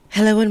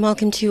Hello and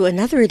welcome to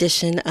another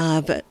edition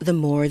of The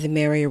More the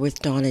Merrier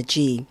with Donna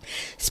G.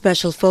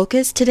 Special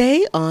focus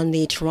today on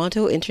the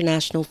Toronto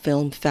International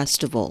Film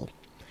Festival.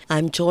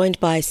 I'm joined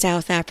by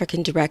South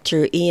African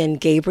director Ian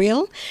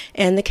Gabriel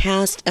and the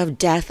cast of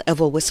Death of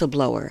a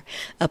Whistleblower,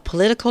 a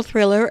political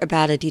thriller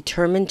about a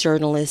determined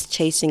journalist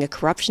chasing a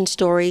corruption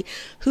story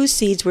whose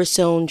seeds were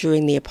sown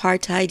during the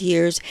apartheid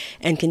years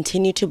and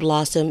continue to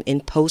blossom in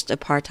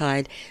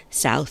post-apartheid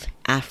South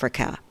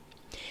Africa.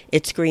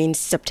 It screens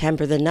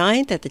September the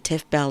 9th at the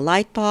TIFF Bell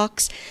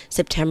Lightbox,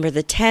 September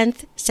the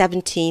 10th,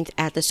 17th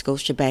at the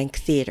Scotiabank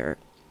Theatre.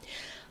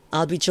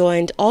 I'll be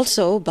joined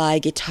also by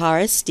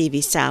guitarist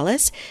Stevie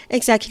Salas,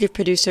 executive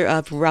producer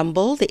of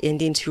Rumble, the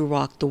Indians Who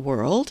Rock the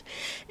World,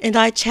 and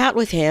I chat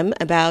with him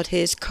about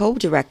his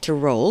co-director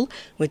role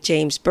with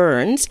James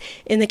Burns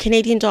in the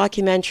Canadian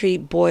documentary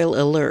Boil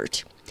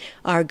Alert.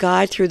 Our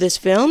guide through this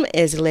film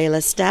is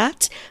Layla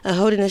Stat, a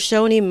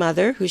Haudenosaunee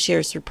mother who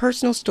shares her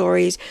personal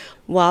stories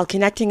while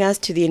connecting us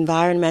to the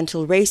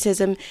environmental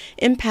racism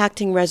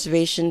impacting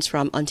reservations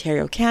from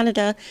Ontario,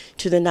 Canada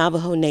to the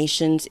Navajo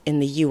Nations in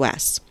the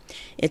U.S.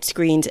 It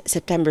screens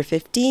September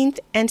 15th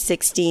and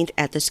 16th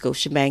at the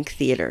Scotiabank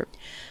Theatre.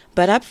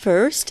 But up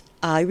first,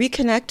 I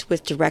reconnect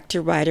with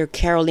director-writer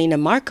Carolina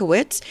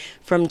Markowicz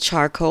from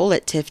Charcoal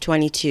at TIFF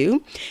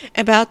 22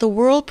 about the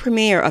world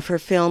premiere of her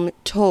film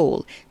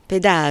Toll,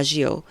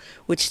 Pedagio,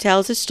 which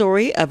tells the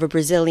story of a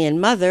Brazilian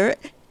mother,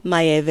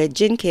 Maeve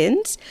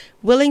Jenkins,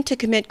 willing to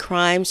commit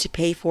crimes to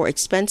pay for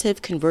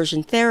expensive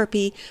conversion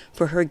therapy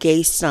for her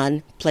gay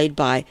son, played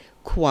by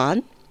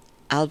Juan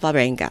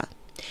Alvarenga.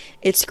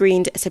 It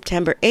screened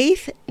September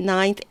 8th,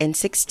 9th, and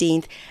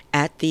 16th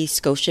at the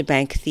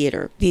Scotiabank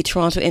Theatre. The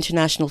Toronto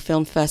International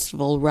Film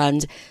Festival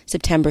runs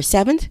September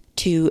 7th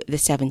to the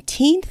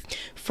 17th.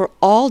 For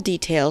all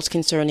details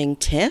concerning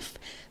TIFF,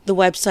 the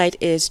website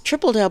is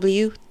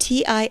www.tiff.net.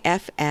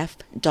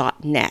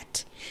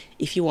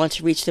 If you want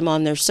to reach them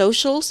on their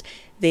socials,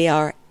 they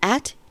are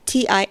at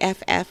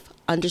TIFF_net.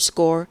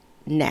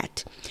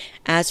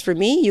 As for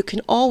me, you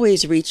can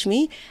always reach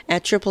me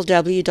at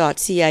www.ciut.fm.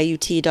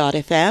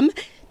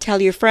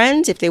 Tell your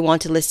friends, if they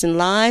want to listen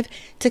live,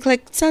 to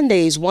click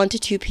Sundays 1 to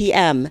 2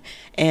 p.m.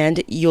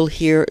 and you'll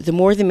hear The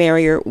More the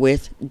Merrier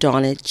with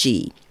Donna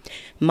G.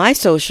 My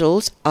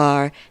socials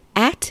are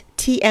at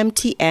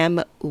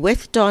tmtm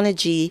with Donna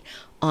G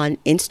on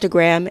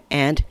Instagram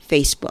and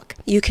Facebook.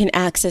 You can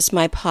access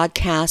my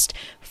podcast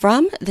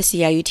from the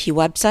CIUT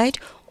website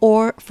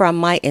or from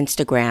my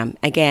Instagram,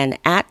 again,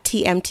 at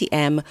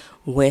tmtm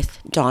with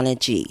Donna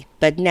G.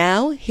 But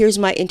now, here's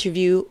my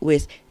interview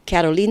with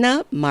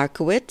Carolina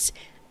Markowicz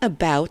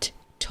about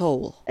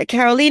Toll.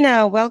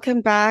 Carolina,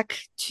 welcome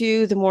back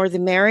to The More the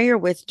Merrier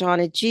with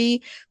Donna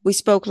G. We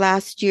spoke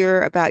last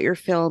year about your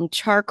film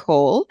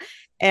Charcoal,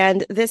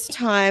 and this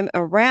time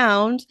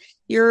around,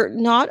 you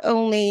not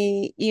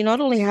only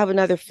have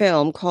another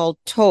film called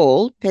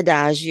Toll,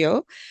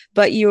 Pedagio,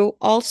 but you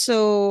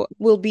also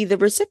will be the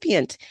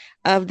recipient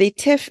of the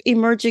TIFF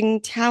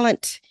Emerging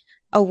Talent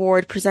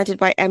Award presented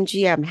by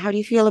MGM. How do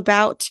you feel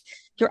about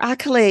your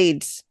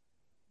accolades?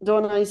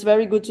 Donna, it's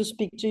very good to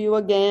speak to you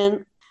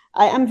again.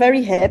 I am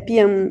very happy.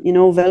 I'm,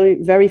 very,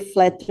 very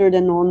flattered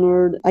and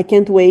honored. I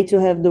can't wait to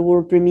have the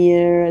world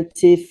premiere at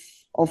TIFF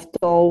of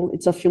Toll.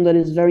 It's a film that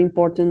is very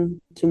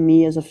important to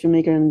me as a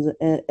filmmaker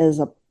and as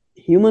a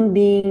human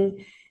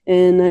being.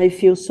 And I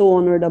feel so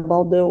honored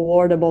about the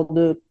award, about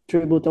the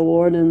Tribute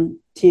Award. And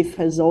TIFF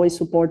has always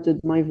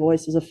supported my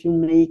voice as a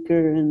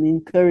filmmaker and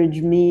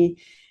encouraged me.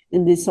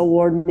 And this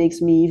award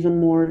makes me even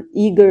more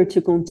eager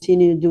to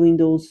continue doing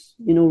those,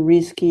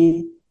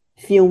 risky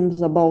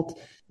films about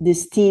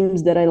these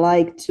themes that I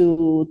like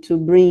to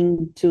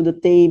bring to the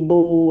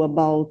table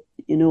about,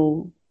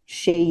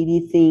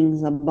 shady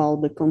things,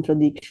 about the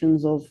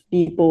contradictions of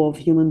people, of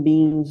human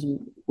beings,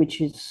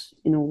 which is,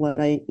 what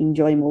I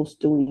enjoy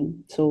most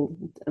doing. So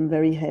I'm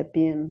very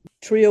happy and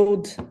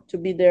thrilled to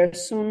be there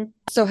soon.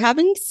 So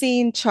having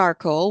seen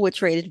Charcoal,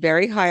 which rated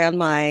very high on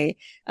my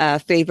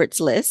favorites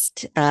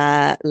list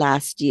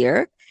last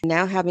year,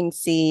 now having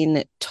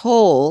seen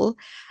Toll,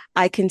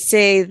 I can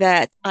say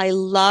that I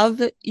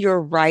love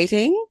your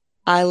writing.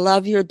 I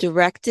love your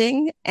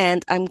directing,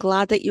 and I'm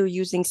glad that you're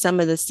using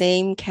some of the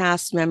same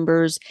cast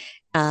members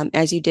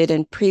as you did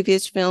in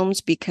previous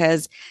films,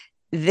 because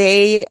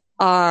they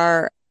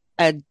are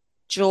a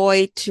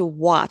joy to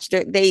watch.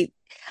 They're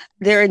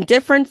in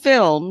different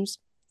films,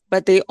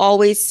 but they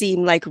always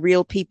seem like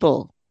real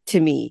people to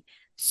me.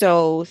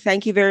 So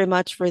thank you very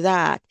much for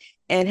that.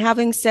 And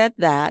having said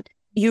that,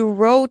 you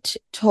wrote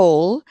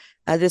Toll,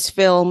 this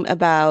film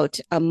about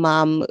a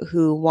mom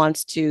who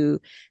wants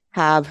to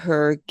have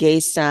her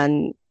gay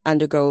son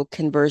undergo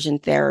conversion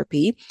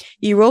therapy.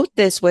 You wrote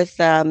this with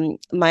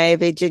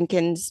Maeve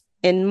Jenkins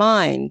in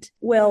mind.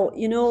 Well,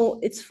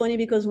 it's funny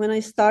because when I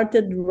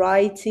started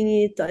writing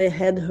it, I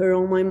had her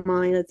on my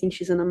mind. I think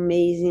she's an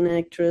amazing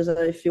actress.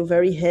 I feel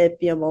very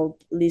happy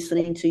about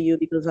listening to you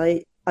because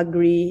I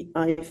agree.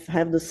 I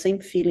have the same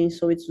feeling.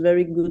 So it's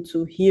very good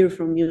to hear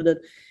from you that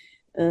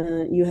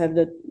You have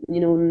the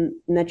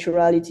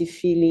naturality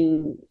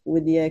feeling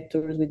with the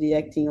actors, with the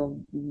acting of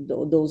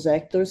those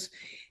actors.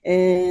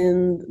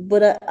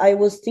 But I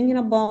was thinking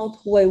about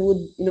who I would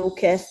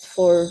cast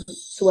for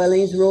Sue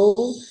Ellen's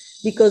role,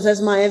 because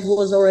as Maev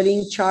was already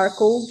in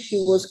Charcoal, she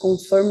was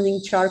confirmed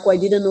in Charcoal. I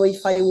didn't know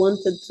if I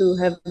wanted to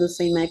have the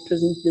same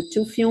actress in the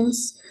two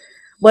films,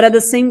 but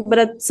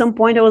at some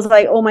point I was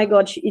like, oh my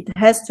god, it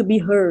has to be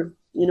her.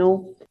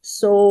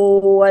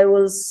 So I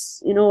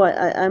was,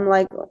 I'm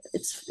like,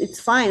 it's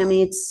fine. I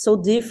mean, it's so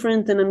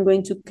different, and I'm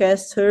going to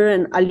cast her.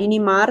 And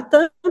Aline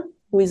Marta,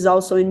 who is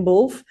also in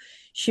both,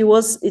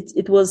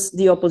 it was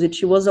the opposite.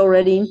 She was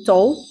already in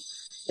Tall,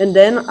 and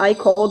then I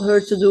called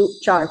her to do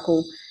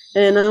Charcoal.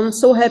 And I'm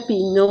so happy,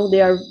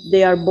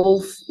 they are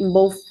both in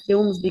both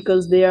films,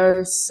 because they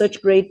are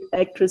such great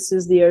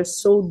actresses. They are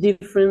so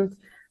different.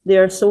 They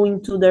are so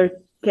into their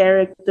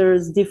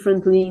characters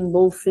differently in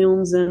both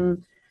films.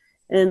 And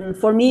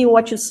for me,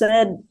 what you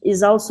said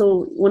is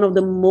also one of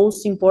the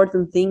most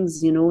important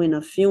things, in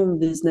a film,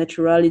 this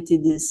naturality,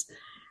 this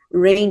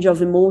range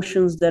of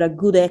emotions that a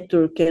good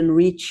actor can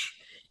reach,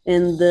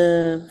 and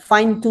the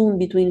fine tune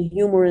between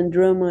humor and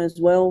drama as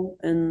well.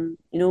 And,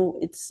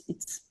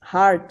 it's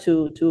hard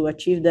to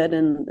achieve that.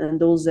 And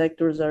those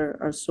actors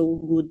are so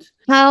good.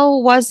 How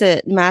was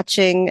it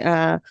matching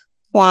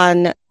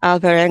Juan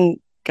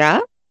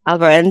Alvarenga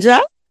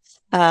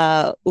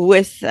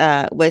with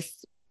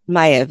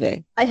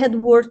Maeve? I had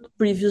worked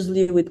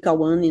previously with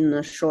Kawan in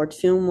a short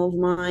film of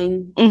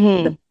mine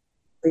Mm-hmm.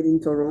 in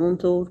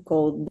Toronto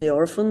called The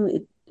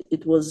Orphan.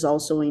 It was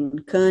also in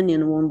Cannes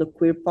and won the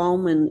Queer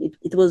Palm, and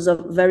it was a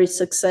very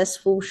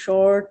successful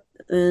short.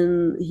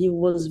 And he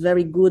was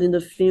very good in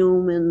the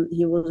film, and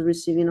he was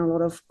receiving a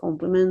lot of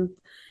compliment.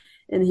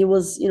 And he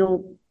was,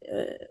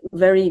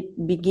 very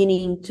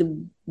beginning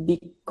to be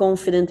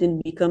confident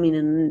in becoming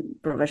a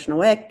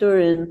professional actor.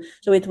 And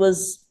so it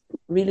was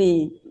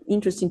really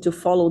interesting to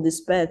follow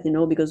this path,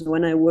 because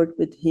when I worked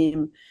with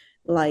him,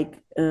 like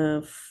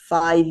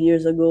 5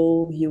 years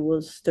ago, he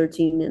was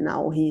 13, and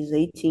now he's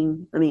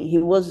 18. I mean, he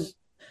was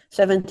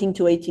 17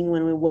 to 18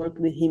 when we worked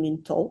with him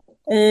in Tall,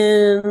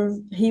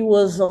 and he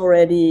was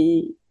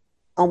already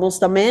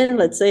almost a man,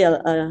 let's say,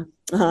 a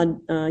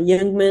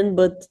young man,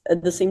 but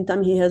at the same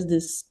time, he has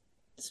this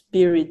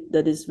spirit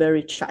that is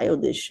very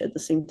childish at the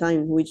same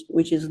time,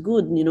 which is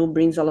good,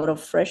 brings a lot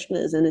of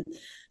freshness.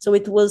 So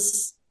it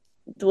was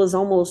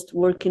almost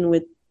working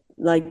with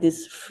like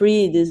this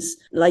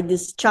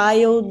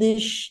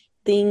childish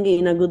thing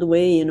in a good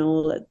way,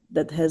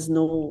 that has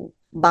no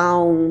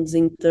bounds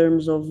in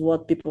terms of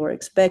what people are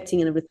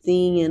expecting and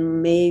everything.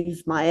 And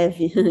Maeve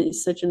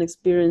is such an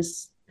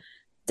experienced,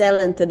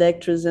 talented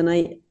actress, and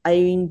I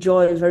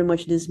enjoy very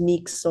much this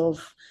mix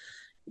of,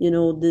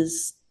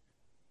 this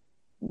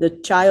the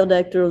child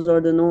actors or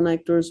the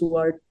non-actors who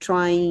are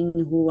trying,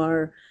 who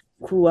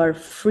are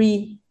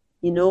free,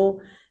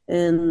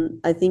 and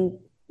I think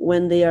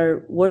when they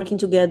are working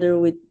together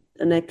with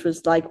an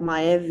actress like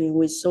Maeve,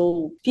 who is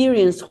so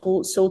experienced,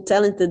 so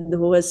talented,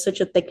 who has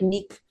such a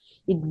technique,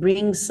 it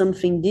brings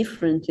something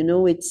different.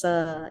 It's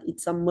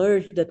a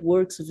merge that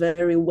works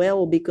very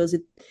well, because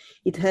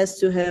it has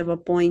to have a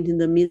point in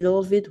the middle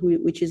of it,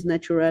 which is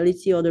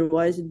naturality.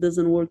 Otherwise, it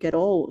doesn't work at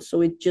all. So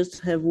it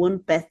just have one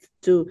path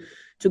to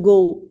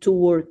go to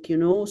work.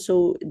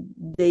 So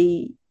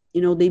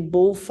they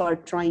both are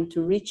trying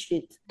to reach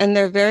it, And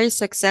they're very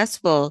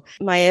successful.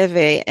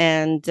 Maeve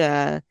and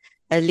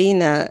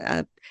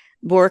Alina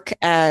work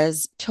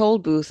as toll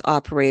booth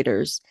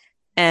operators.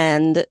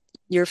 And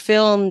your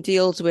film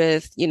deals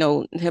with,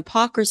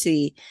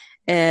 hypocrisy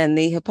and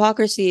the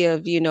hypocrisy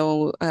of,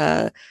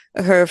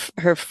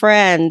 her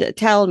friend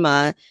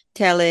Telma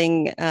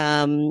telling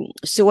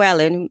Sue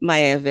Ellen,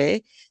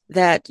 Maeve,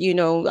 that,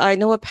 I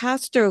know a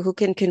pastor who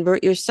can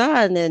convert your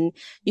son. And,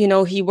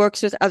 he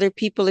works with other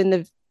people in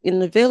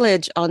the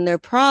village on their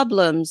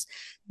problems.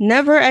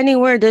 Never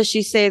anywhere does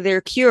she say they're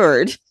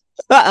cured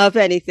of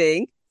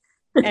anything.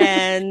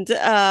 And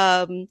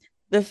the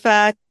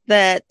fact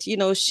that,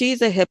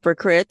 she's a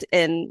hypocrite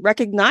and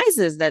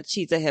recognizes that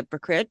she's a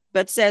hypocrite,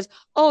 but says,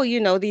 oh,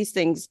 these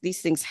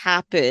things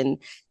happen.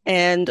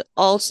 And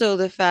also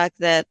the fact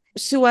that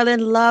Sue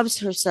Ellen loves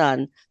her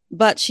son,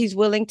 but she's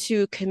willing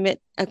to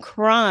commit a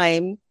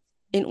crime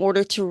in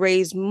order to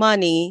raise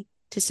money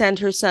to send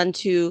her son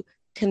to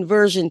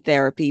conversion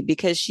therapy,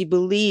 because she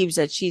believes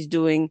that she's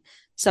doing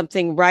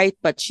something right,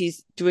 but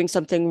she's doing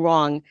something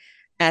wrong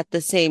at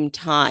the same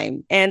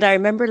time. And I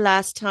remember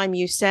last time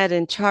you said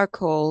in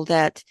Charcoal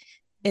that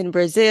in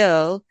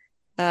Brazil,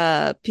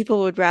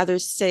 people would rather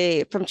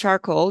say, from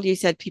Charcoal, you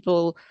said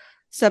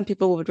some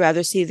people would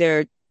rather see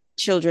their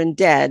children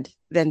dead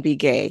than be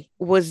gay.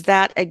 Was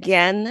that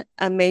again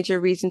a major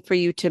reason for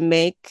you to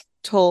make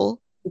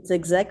Toll? It's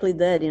exactly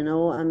that.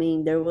 I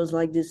mean, there was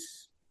like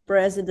this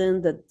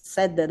president that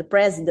said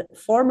that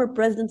former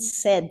president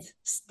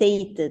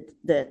stated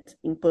that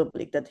in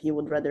public, that he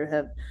would rather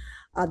have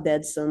a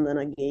dead son than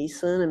a gay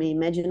son. I mean,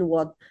 imagine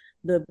what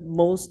the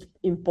most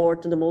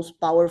important, the most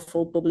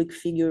powerful public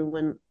figure,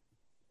 when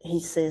he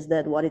says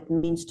that what it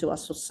means to a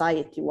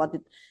society, what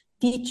it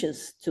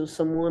teaches to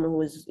someone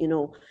who is,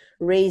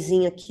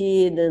 raising a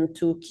kid and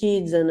two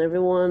kids and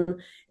everyone.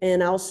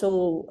 And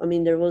also, I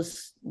mean, there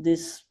was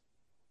this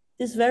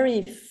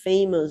very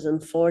famous,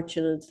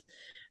 unfortunate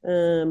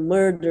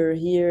murder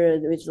here,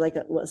 which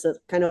was a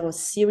kind of a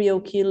serial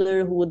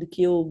killer who would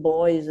kill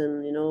boys,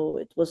 and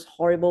it was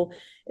horrible.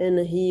 And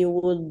he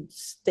would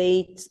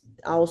state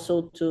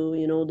also to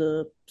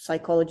the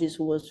psychologist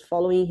who was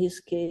following his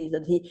case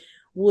that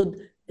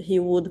he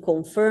would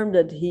confirm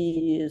that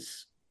he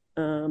is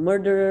a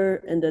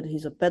murderer and that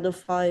he's a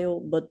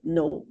pedophile, but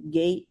no,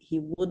 gay. He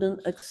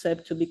wouldn't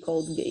accept to be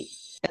called gay.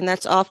 And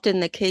that's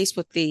often the case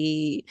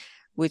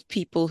with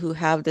people who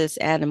have this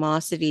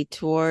animosity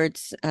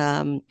towards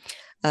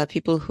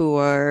people who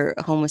are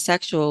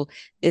homosexual,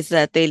 is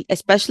that they,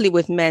 especially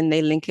with men,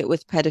 they link it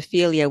with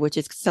pedophilia, which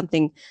is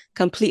something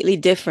completely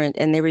different,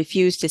 and they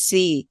refuse to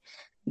see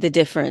the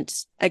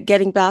difference.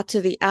 Getting back to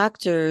the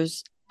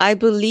actors, I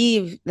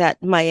believe that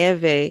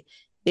Maeve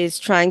is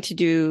trying to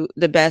do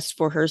the best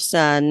for her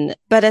son,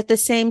 but at the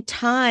same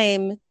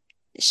time,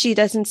 she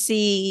doesn't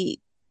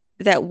see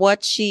that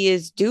what she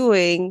is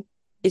doing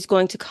is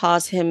going to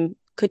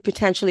could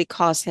potentially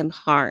cause him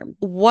harm.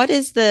 What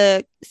is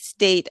the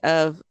state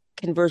of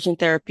conversion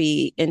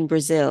therapy in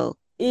Brazil?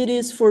 It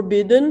is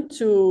forbidden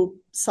to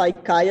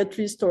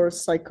psychiatrists or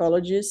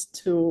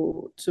psychologists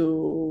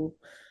to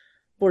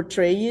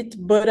portray it,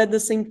 but at the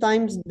same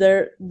time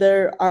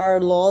there are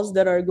laws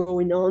that are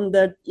going on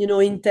that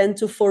intend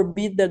to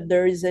forbid that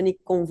there is any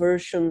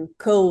conversion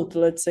code,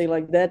 let's say,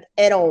 like that,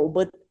 at all.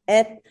 But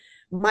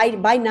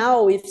by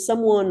now, if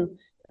someone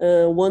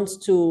wants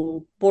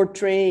to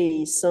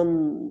portray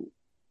some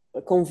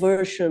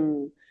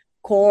conversion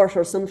course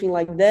or something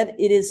like that,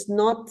 it is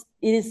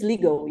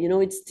legal.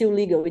 It's still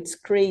legal. It's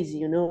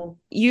crazy.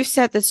 You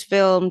set this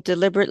film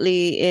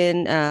deliberately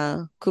in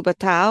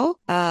Cubatão.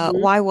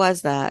 Why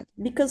was that?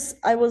 Because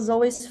I was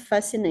always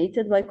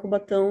fascinated by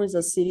Cubatão. Is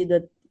a city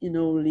that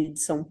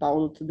leads São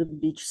Paulo to the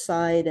beach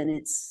side, and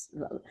it's,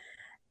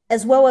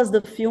 as well as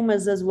the film,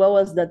 as well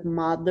as that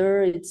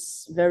mother,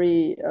 it's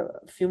very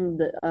film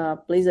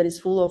that place that is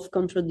full of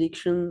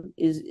contradiction.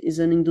 Is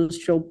an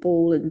industrial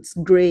pole, and it's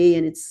gray,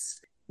 and it's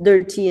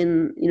dirty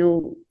and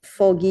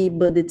foggy,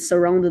 but it's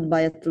surrounded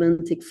by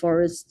Atlantic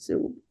forest,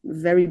 so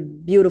very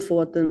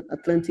beautiful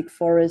Atlantic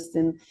forest.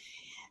 And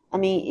I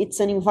mean, it's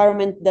an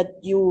environment that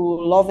you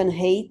love and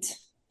hate.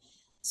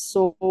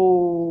 So,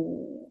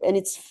 and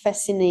it's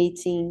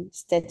fascinating,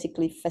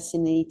 aesthetically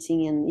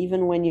fascinating. And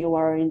even when you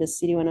are in the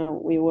city, when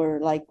we were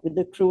like with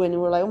the crew, and we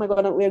were like, oh my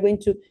God, we are going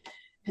to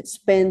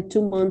spend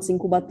 2 months in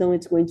Cubatão,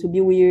 it's going to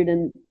be weird.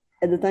 And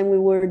at the time we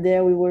were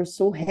there, we were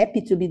so happy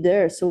to be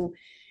there. So,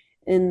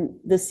 and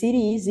the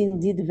city is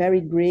indeed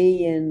very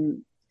gray,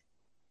 and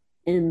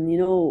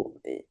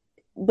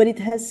but it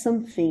has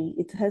something.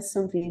 It has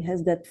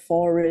that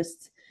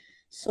forest.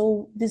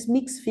 So these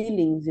mixed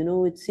feelings,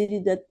 it's city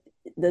that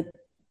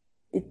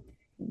it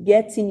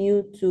gets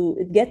you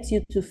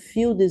to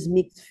feel these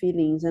mixed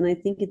feelings. And I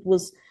think it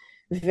was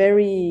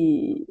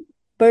very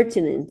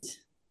pertinent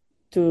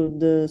to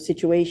the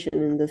situation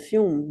in the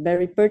film,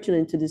 very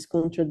pertinent to this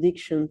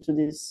contradiction, to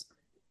this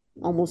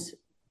almost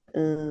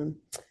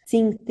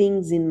seeing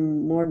things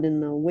in more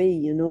than a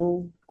way.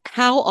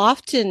 How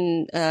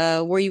often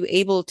were you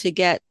able to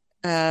get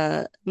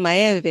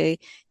Maeve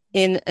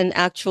in an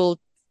actual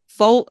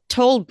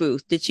toll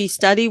booth? Did she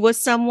study with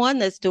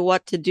someone as to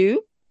what to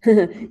do?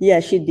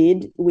 Yeah, she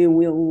did. We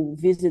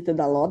visited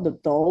a lot the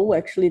toll.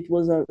 Actually, it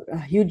was a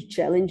huge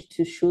challenge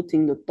to shoot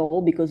in the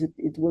toll, because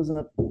it was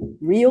a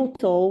real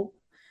toll,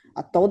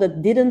 a toll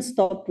that didn't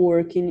stop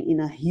working in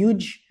a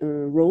huge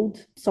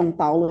road. São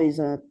Paulo is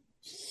a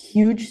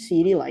huge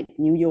city like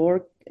New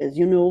York, as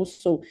you know.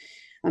 So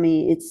I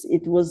mean,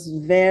 it was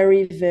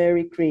very,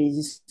 very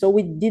crazy. So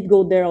we did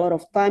go there a lot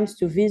of times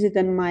to visit,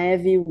 and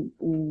Maeve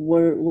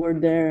were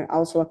there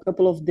also a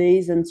couple of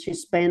days, and she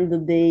spent the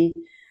day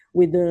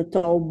with the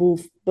toll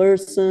booth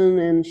person,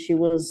 and she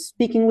was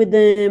speaking with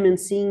them and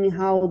seeing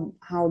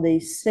how they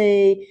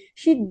say.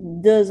 She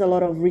does a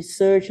lot of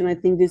research, and I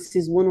think this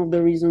is one of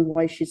the reasons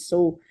why she's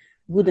so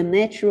good and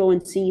natural,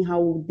 and seeing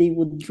how they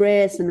would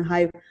dress and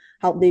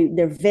how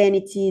their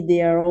vanity,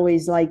 they are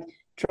always like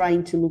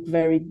trying to look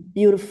very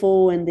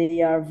beautiful, and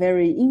they are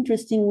very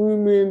interesting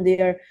women. They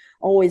are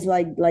always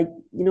like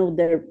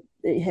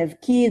they have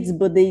kids,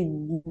 but they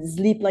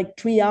sleep like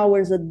 3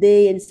 hours a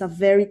day, and it's a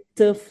very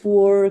tough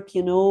work.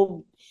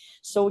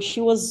 So she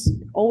was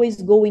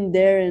always going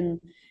there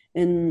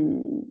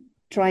and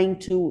trying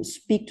to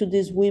speak to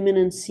these women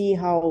and see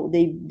how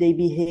they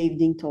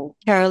behaved in talk.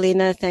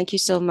 Carolina, thank you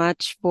so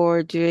much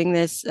for doing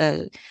this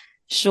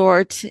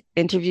short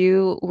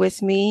interview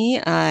with me.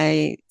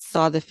 I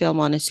saw the film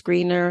on a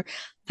screener.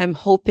 I'm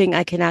hoping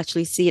I can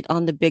actually see it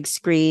on the big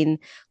screen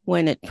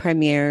when it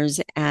premieres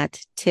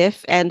at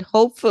TIFF. And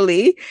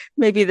hopefully,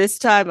 maybe this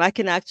time I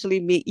can actually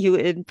meet you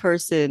in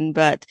person.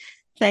 But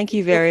thank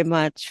you very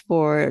much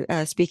for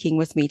speaking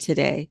with me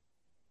today.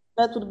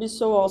 That would be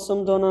so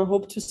awesome, Donna.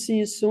 Hope to see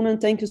you soon,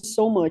 and thank you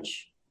so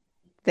much.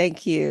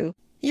 Thank you.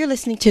 You're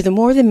listening to The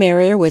More the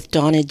Merrier with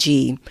Donna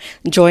G.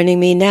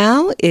 Joining me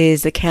now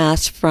is the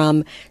cast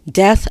from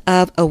Death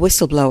of a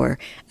Whistleblower,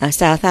 a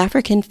South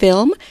African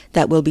film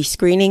that will be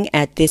screening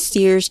at this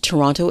year's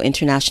Toronto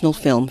International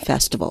Film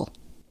Festival.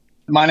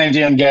 My name's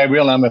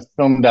Gabriel. I'm a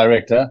film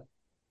director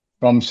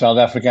from South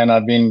Africa, and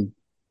I've been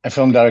a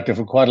film director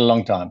for quite a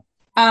long time.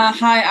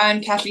 Hi,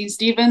 I'm Kathleen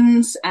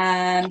Stevens,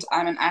 and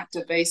I'm an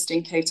actor based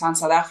in Cape Town,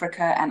 South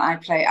Africa, and I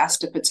play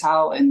Asta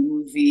Patel in the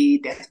movie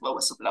Death of a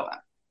Whistleblower.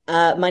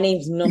 My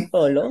name's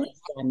Nopolo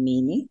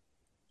Dlamini.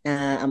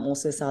 I'm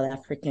also a South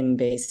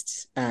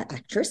African-based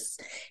actress,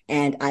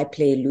 and I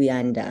play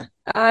Luyanda.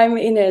 I'm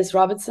Inez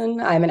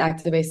Robertson. I'm an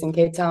actor based in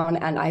Cape Town,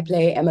 and I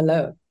play Emma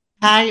Lowe.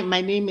 Hi,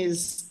 my name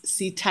is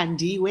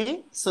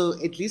Sitandiwe, so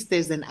at least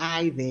there's an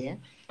I there,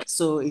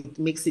 so it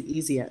makes it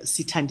easier.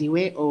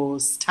 Sitandiwe or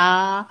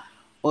Star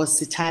or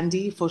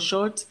Sitandi for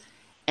short.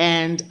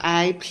 And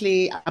I'm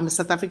a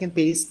South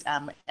African-based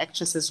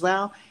actress as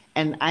well,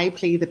 and I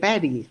play the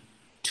baddie,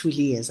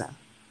 Tulieza.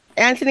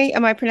 Anthony,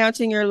 am I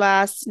pronouncing your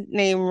last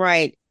name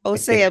right?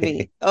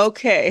 Oseami.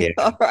 Okay,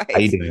 yeah. All right. How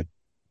you doing?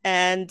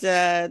 And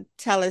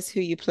tell us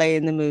who you play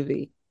in the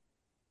movie.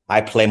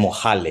 I play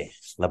Mohale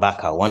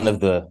Labaka, one of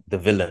the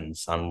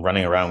villains. I'm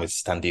running around with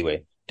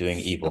Standiwe doing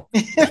evil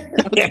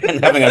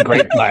and having a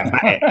great time.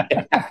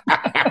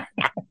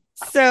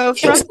 So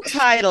from the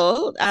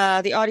title,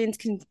 the audience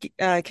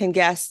can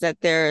guess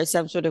that there is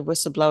some sort of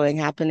whistleblowing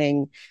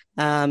happening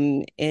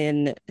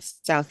in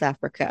South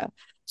Africa.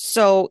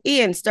 So,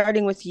 Ian,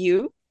 starting with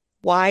you,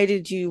 why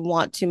did you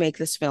want to make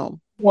this film?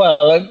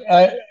 Well,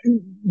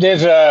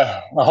 there's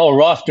a whole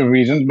raft of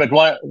reasons, but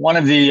one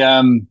of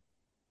the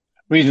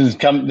reasons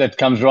that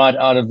comes right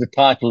out of the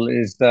title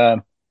is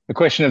the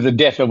question of the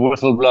death of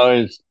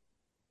whistleblowers.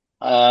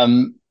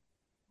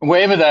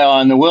 Wherever they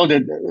are in the world,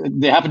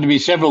 there happen to be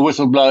several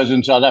whistleblowers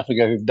in South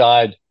Africa who've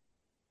died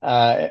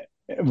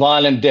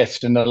violent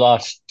deaths in the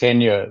last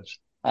 10 years.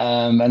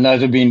 And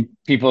those have been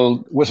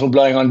people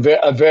whistleblowing on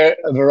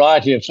a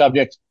variety of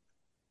subjects,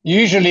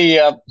 usually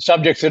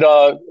subjects that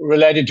are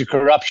related to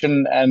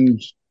corruption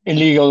and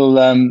illegal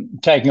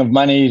taking of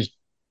monies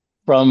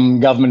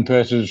from government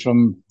purses,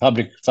 from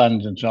public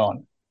funds, and so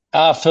on.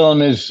 Our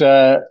film is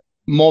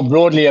more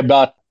broadly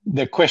about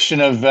the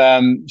question of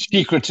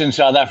secrets in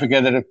South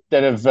Africa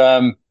that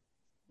have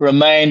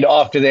remained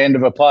after the end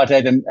of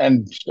apartheid,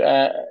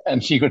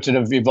 and secrets that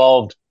have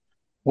evolved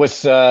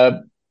with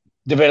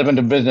development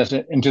of business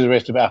into the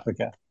rest of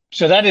Africa.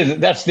 So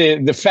that's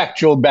the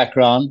factual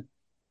background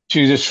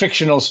to this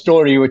fictional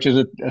story, which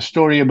is a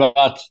story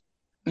about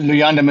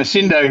Luyanda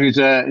Masindo, who's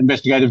an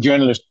investigative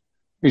journalist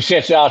who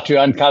sets out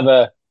to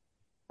uncover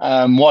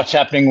what's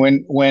happening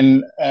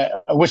when a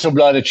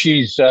whistleblower that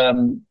she's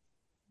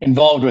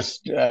involved with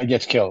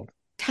gets killed.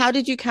 How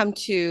did you come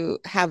to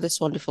have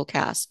this wonderful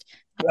cast?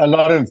 A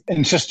lot of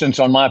insistence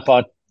on my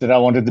part that I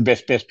wanted the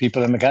best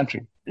people in the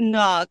country.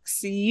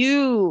 Knox,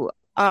 you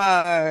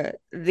are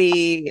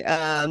the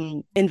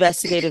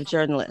investigative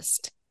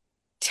journalist.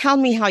 Tell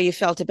me how you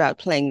felt about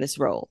playing this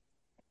role.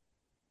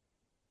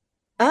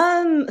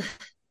 When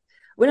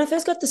I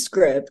first got the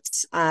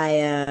script,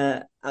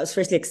 I was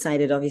firstly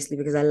excited, obviously,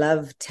 because I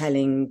love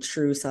telling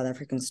true South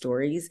African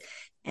stories.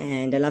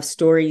 And I love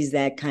stories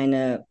that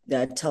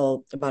that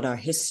tell about our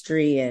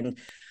history and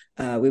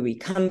where we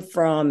come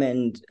from.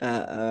 And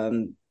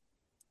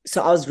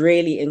so I was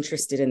really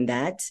interested in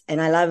that. And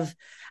I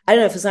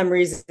don't know, for some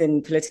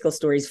reason, political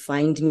stories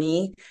find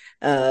me.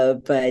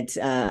 But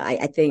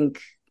I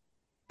think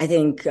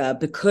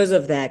because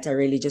of that, I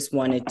really just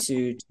wanted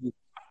to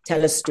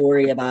tell a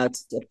story about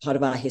a part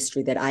of our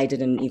history that I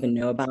didn't even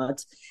know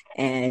about.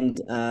 And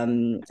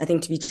I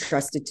think to be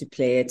trusted to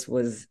play it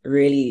was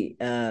really,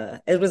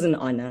 it was an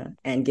honor.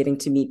 And getting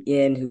to meet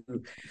Ian,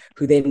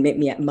 who then met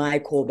me at my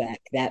callback,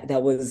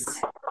 that was,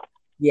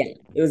 yeah,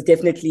 it was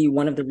definitely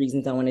one of the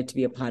reasons I wanted to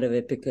be a part of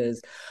it,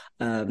 because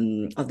of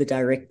the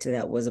director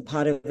that was a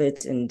part of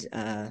it, and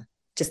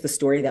just the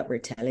story that we're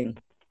telling.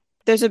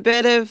 There's a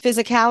bit of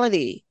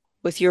physicality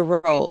with your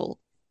role.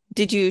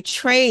 Did you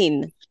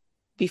train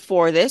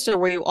before this, or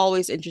were you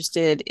always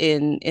interested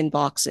in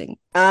boxing?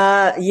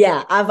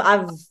 Yeah,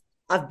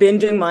 I've been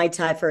doing Muay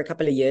Thai for a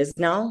couple of years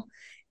now,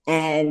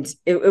 and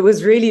it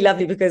was really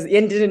lovely because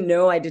Ian didn't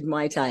know I did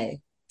Muay Thai.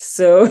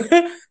 So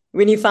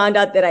when he found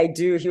out that I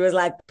do, he was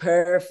like,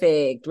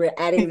 perfect, we're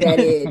adding that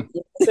in.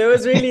 So it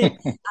was really,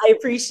 I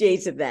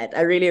appreciated that.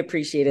 I really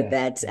appreciated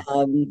that.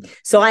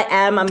 So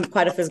I'm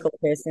quite a physical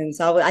person.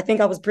 So I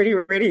think I was pretty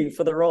ready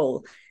for the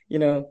role,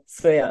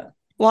 so yeah.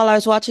 While I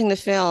was watching the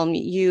film,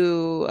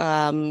 you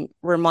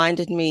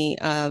reminded me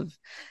of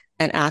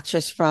an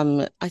actress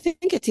from, I think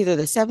it's either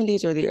the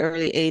 70s or the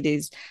early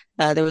 80s.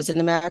 There was an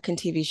American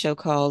TV show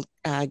called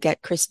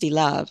Get Christy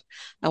Love.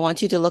 I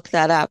want you to look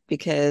that up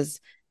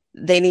because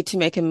they need to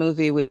make a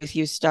movie with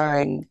you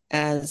starring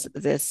as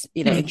this,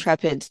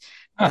 intrepid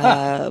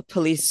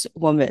police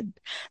woman.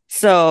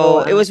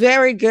 So It was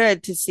very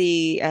good to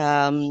see,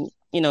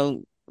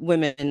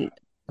 women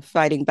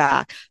fighting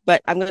back.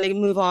 But I'm going to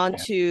move on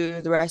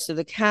to the rest of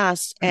the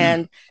cast.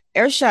 And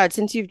Ershad,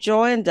 since you've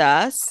joined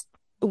us,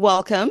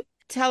 welcome.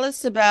 Tell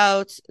us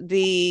about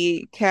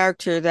the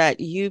character that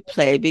you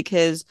play,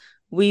 because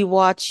we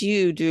watch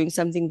you doing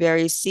something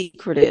very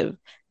secretive.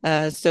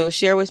 So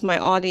share with my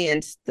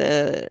audience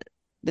the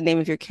name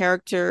of your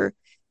character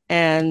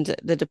and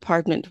the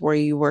department where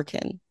you work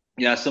in.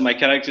 Yeah, so my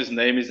character's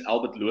name is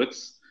Albert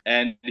Lewis,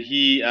 and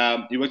he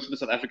works for the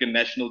South African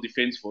National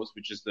Defence Force,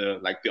 which is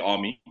the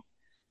army,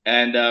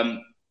 and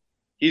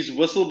he's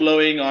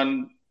whistleblowing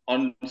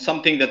on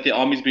something that the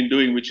army's been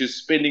doing, which is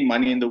spending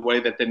money in the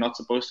way that they're not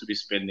supposed to be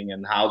spending,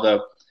 and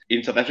how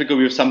in South Africa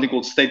we have something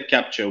called state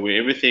capture,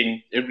 where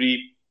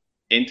every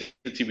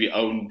entity we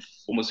own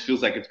almost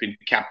feels like it's been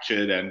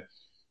captured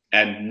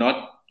and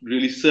not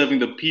really serving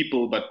the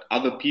people, but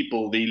other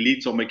people, the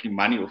elites, are making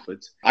money off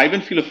it. I even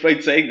feel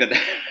afraid saying that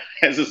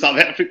as a South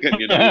African,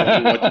 you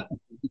got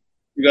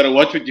to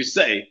watch what you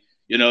say.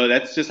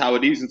 That's just how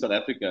it is in South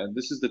Africa, and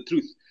this is the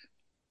truth.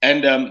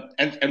 And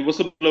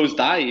whistleblowers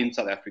die in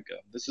South Africa.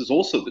 This is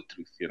also the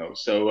truth,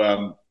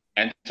 So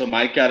so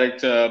my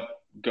character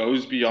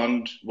goes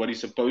beyond what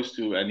he's supposed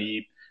to, and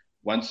he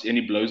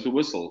blows the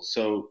whistle.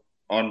 So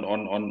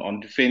on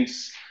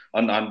defense,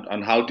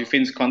 on how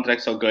defense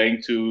contracts are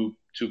going to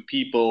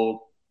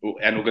people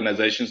and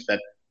organizations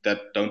that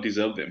don't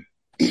deserve them.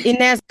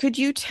 Inez, could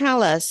you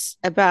tell us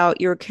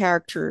about your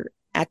character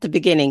at the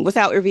beginning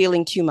without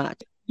revealing too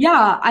much?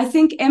 Yeah, I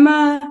think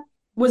Emma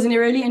was a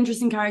really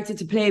interesting character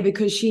to play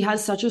because she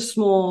has such a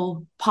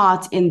small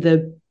part in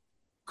the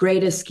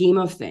greater scheme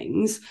of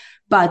things,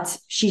 but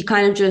she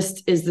kind of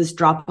just is this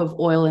drop of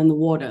oil in the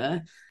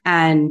water.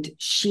 And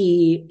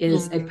she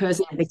is a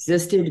person that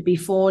existed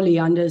before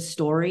Leander's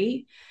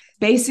story.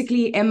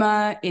 Basically,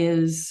 Emma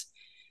is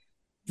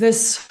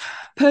this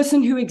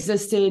person who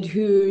existed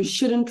who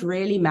shouldn't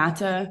really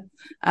matter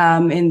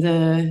in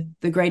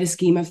the greater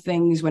scheme of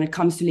things when it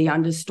comes to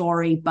Leander's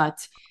story.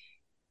 But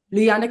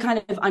Leander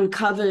kind of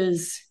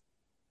uncovers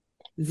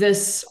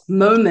this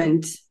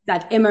moment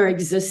that Emma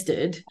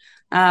existed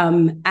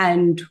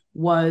and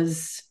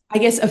was, I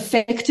guess,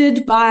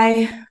 affected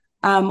by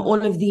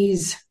all of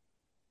these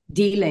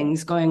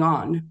dealings going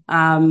on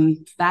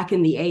back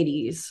in the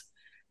 80s.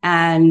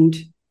 And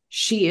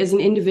she is an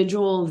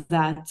individual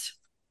that,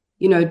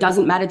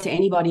 doesn't matter to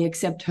anybody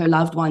except her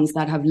loved ones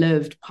that have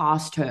lived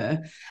past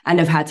her and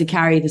have had to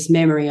carry this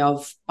memory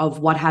of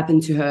what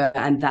happened to her,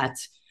 and that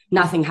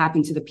nothing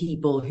happened to the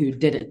people who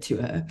did it to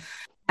her.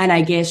 And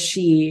I guess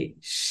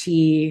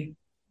she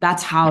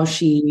that's how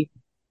she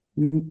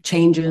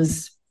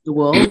changes the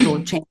world or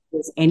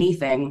changes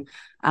anything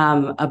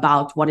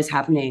about what is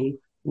happening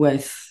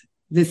with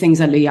the things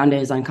that Leander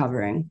is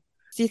uncovering.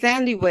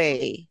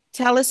 Sithandiwe,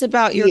 tell us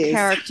about your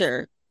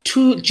character.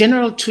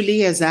 General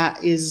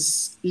Tulieza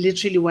is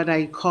literally what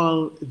I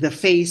call the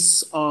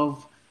face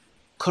of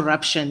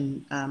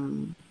corruption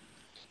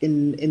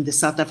in the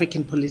South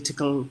African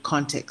political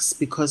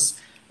context, because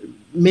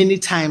many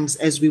times,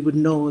 as we would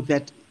know,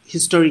 that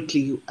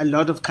historically a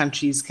lot of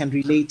countries can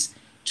relate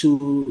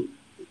to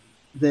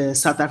the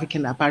South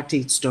African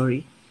apartheid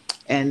story,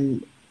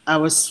 and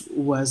ours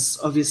was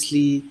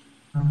obviously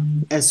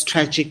as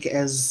tragic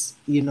as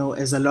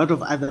as a lot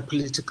of other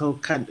political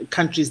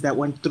countries that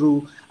went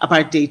through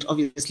apartheid,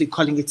 obviously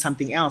calling it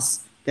something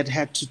else that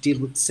had to deal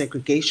with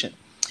segregation.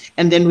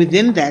 And then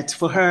within that,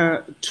 for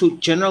her, to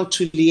General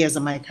Tuli as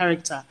my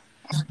character,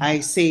 I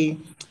say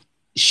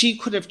she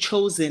could have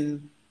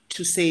chosen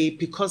to say,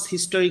 because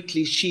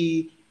historically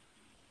she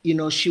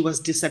was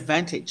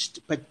disadvantaged,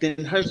 but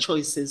then her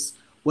choices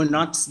were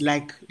not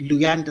like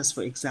Luyanda's,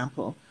 for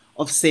example,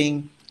 of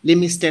saying, let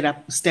me stand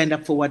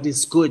up for what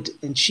is good.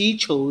 And she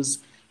chose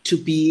to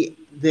be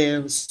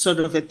the sort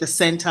of at the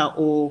center,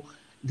 or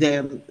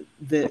the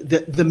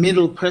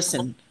middle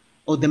person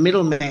or the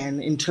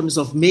middleman in terms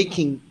of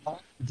making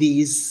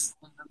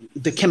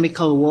the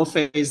chemical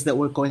warfares that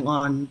were going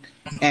on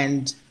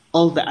and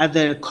all the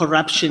other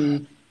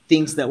corruption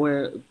things that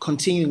were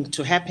continuing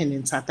to happen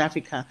in South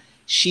Africa.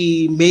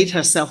 She made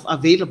herself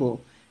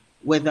available,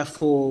 whether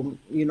for,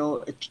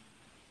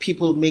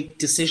 people make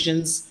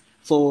decisions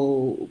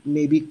for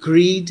maybe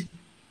greed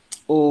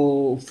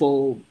or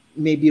for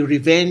maybe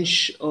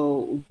revenge,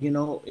 or,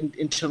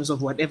 in terms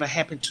of whatever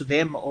happened to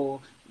them or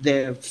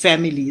their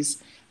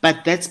families.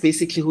 But that's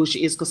basically who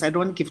she is, because I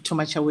don't give too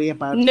much away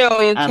about.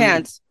 No, you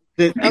can't.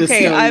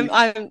 Okay,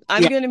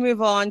 I'm going to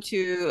move on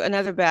to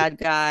another bad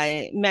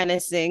guy,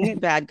 menacing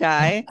bad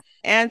guy.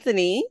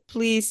 Anthony,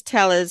 please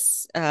tell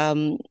us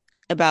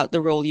about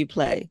the role you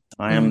play.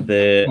 I am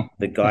the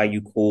guy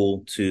you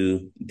call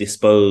to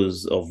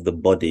dispose of the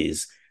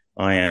bodies.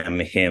 I am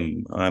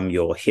him. I'm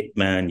your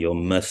hitman, your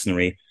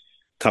mercenary,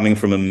 coming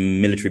from a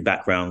military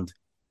background,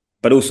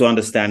 but also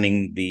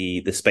understanding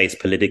the space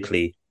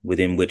politically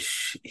within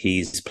which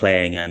he's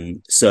playing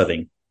and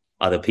serving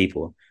other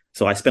people.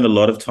 So I spend a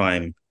lot of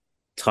time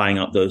tying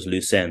up those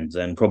loose ends,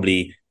 and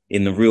probably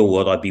in the real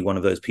world, I'd be one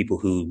of those people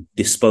who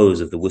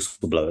dispose of the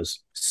whistleblowers.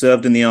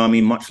 Served in the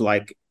army, much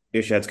like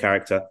Irshad's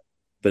character,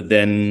 but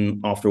then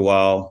after a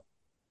while,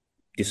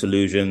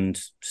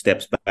 disillusioned,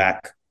 steps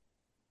back,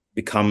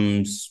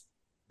 becomes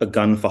a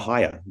gun for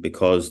hire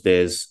because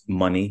there's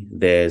money,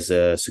 there's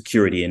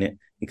security in it.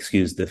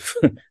 Excuse the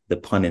the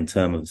pun in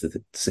terms of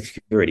the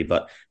security,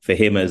 but for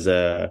him as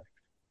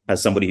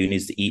somebody who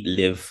needs to eat,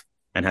 live,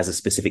 and has a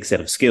specific set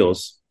of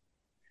skills,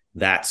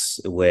 that's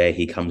where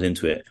he comes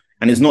into it.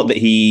 And it's not that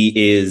he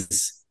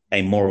is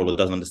amoral or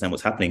doesn't understand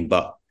what's happening,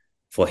 but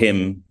for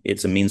him,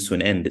 it's a means to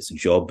an end. It's a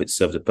job. It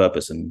serves a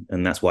purpose, and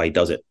that's why he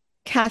does it.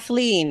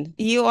 Kathleen,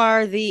 you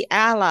are the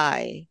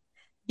ally.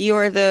 You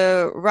are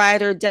the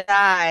ride or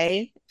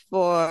die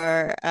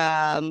for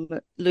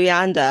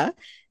Luyanda,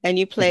 and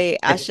you play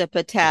Asha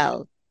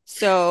Patel.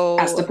 So,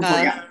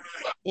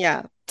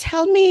 yeah.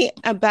 Tell me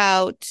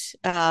about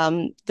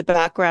the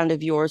background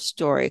of your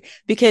story,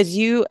 because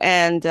you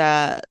and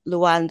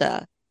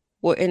Luanda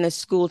were in a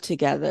school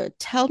together.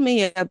 Tell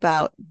me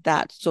about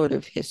that sort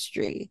of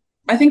history.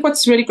 I think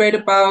what's really great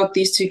about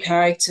these two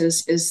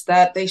characters is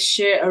that they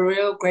share a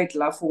real great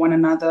love for one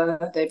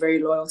another. They're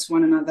very loyal to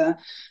one another.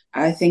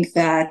 I think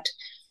that,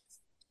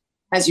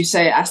 as you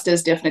say, Asta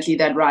is definitely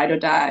that ride or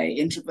die,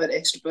 introvert,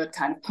 extrovert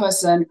kind of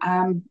person.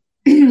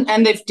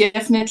 And they've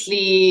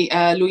definitely,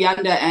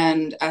 Luyanda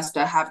and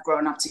Asta have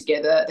grown up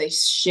together. They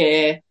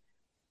share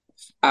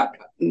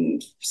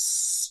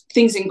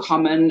things in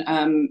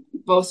common.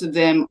 Both of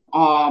them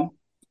are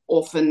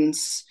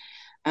orphans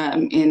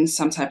in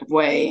some type of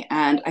way.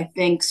 And I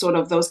think sort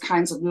of those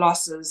kinds of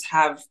losses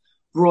have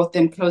brought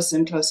them closer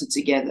and closer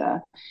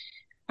together.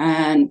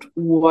 And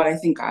what I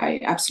think I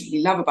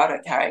absolutely love about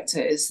her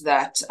character is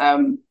that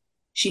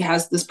she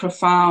has this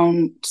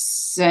profound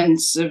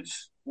sense of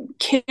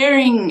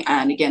caring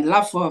and, again,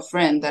 love for her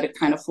friend, that it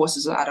kind of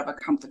forces her out of her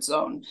comfort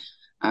zone,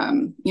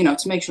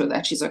 to make sure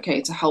that she's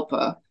okay, to help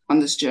her on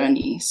this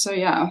journey. So,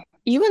 yeah.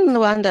 You and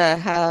Luanda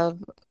have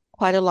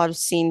quite a lot of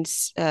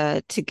scenes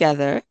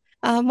together.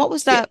 What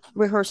was that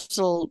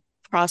rehearsal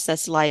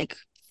process like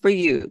for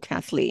you,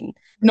 Kathleen?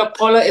 No,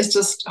 Paula is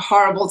just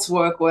horrible to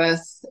work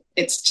with.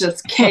 It's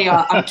just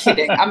chaos. I'm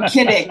kidding.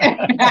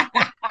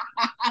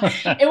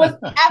 It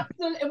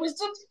was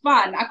just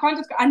fun.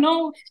 I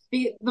know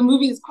the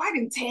movie is quite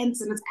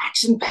intense and it's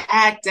action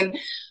packed,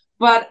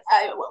 but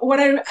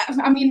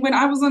when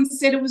I was on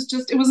set, it was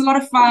a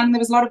lot of fun. There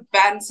was a lot of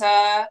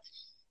banter.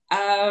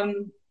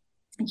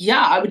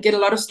 I would get a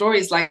lot of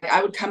stories. Like,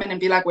 I would come in and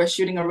be like, we're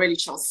shooting a really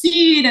chill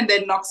scene, and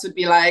then Knox would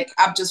be like,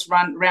 I've just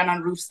ran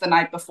on roofs the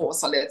night before,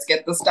 so let's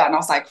get this done. I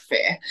was like,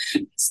 fair.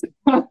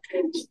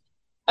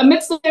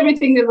 Amidst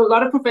everything, there's a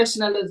lot of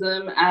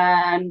professionalism,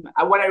 and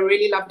what I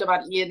really loved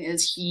about Ian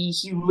is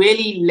he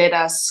really let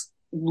us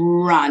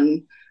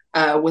run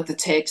with the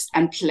text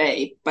and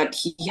play, but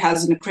he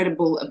has an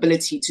incredible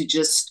ability to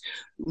just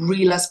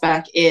reel us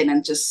back in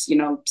and just,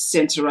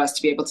 center us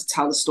to be able to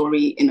tell the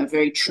story in a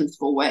very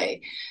truthful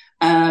way.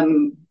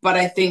 But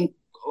I think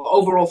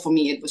overall for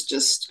me, it was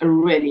just a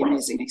really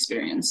amazing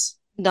experience.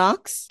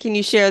 Knox, can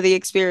you share the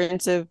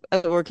experience of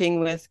working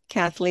with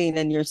Kathleen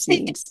and your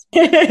scenes?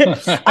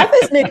 I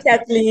first met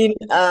Kathleen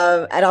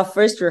at our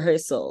first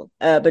rehearsal,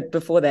 but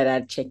before that,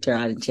 I checked her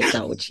out and checked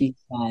out what she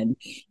had,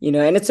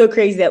 and it's so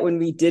crazy that when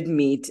we did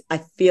meet, I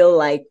feel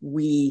like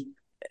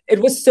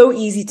it was so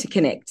easy to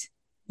connect,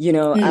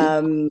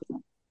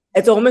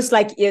 It's almost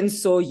like Ian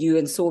saw you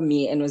and saw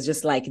me and was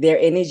just like, their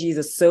energies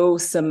are so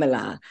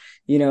similar,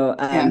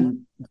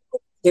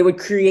 They would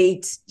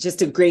create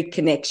just a great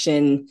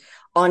connection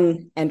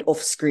on and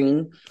off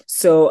screen.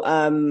 So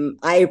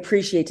I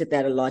appreciated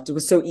that a lot. It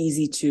was so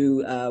easy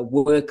to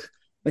work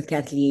with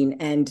Kathleen,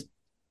 and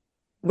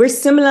we're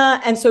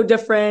similar and so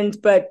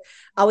different, but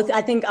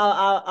I think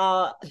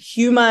our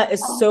humor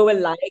is so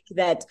alike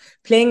that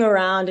playing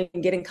around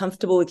and getting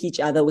comfortable with each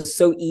other was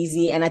so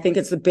easy. And I think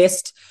it's the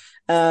best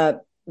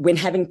when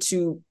having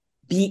to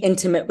be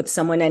intimate with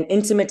someone, and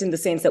intimate in the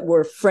sense that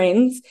we're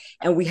friends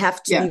and we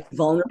have to be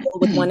vulnerable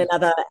with one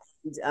another.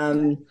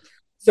 And,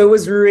 so it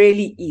was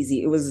really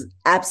easy. It was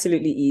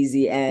absolutely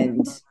easy.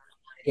 And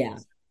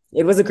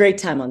it was a great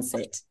time on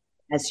set.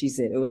 As she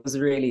said, it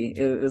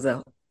was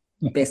a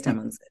best time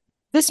on set.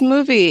 This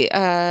movie,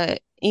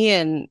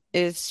 Ian,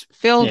 is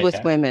filled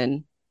with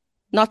women.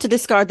 Not to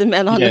discard the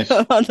men on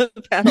the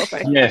panel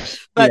right now,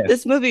 but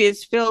this movie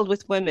is filled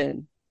with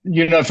women.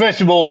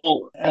 First of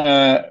all,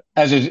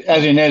 as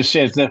Inez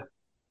says, that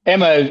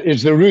Emma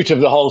is the root of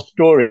the whole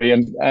story,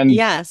 and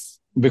yes,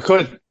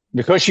 because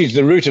she's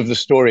the root of the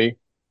story,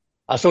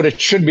 I thought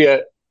it should be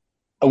a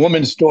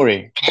woman's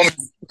story.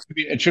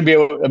 It should be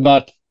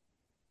about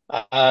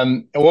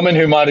a woman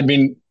who might have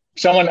been,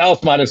 someone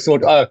else might have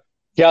thought, oh,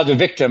 yeah, the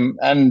victim.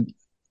 And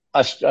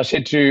I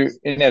said to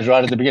Inez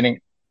right at the beginning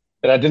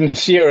that I didn't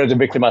see her as a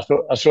victim. I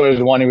saw her as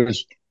the one who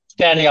was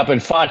standing up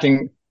and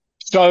fighting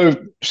so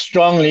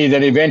strongly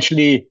that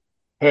eventually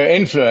her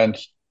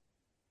influence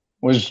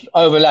was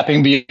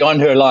overlapping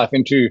beyond her life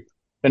into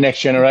the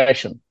next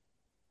generation.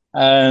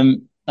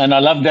 And I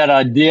love that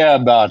idea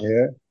about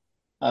her.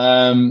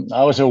 I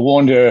also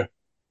warned her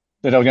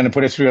that I was going to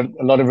put her through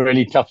a lot of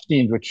really tough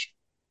scenes, which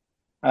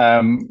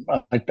I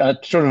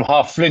sort of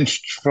half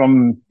flinched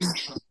from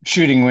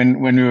shooting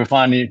when we were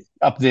finally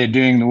up there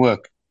doing the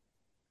work.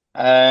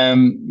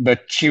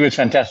 But she was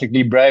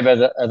fantastically brave,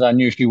 as I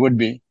knew she would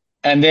be.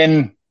 And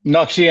then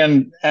Noxie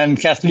and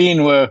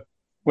Kathleen were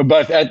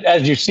both,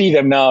 as you see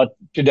them now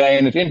today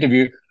in this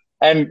interview.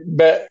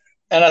 And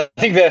I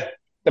think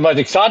the most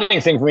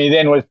exciting thing for me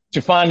then was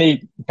to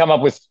finally come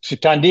up with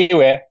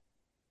Sithandiwe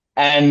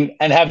and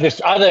have this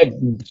other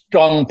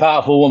strong,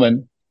 powerful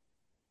woman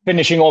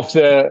finishing off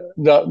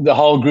the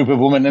whole group of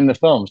women in the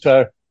film.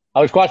 So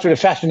I was quite sort of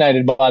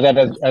fascinated by that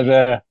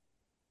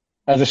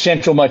as a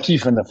central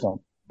motif in the film.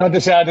 Not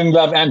to say I didn't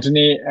love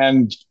Anthony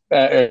and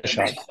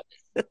Ershad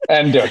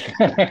and Dirk.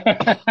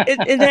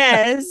 It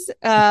has.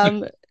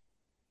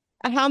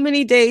 How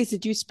many days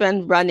did you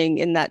spend running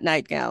in that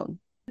nightgown?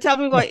 Tell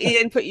me what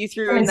Ian put you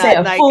through in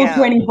that nightgown. Full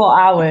 24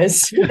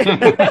 hours.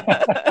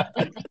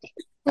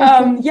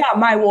 Yeah,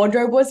 my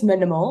wardrobe was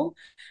minimal,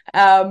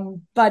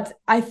 but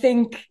I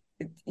think.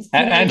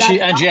 And she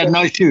had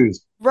no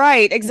shoes.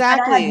 Right,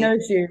 exactly. I had no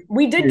shoes.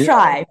 We did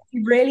try.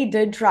 We really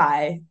did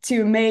try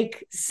to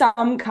make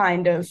some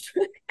kind of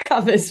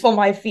covers for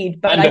my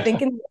feet, but I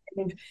think in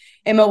the end,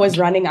 Emma was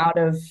running out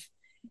of.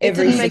 It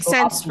didn't make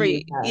sense for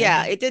you.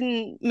 Yeah, it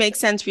didn't make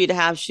sense for you to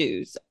have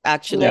shoes.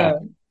 Actually,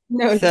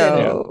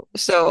 no.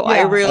 So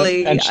I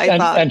really, I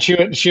thought, and she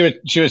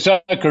was so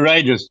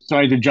courageous.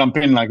 Sorry to jump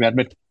in like that,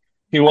 but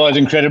she was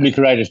incredibly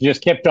courageous. She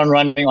just kept on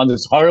running on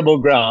this horrible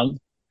ground.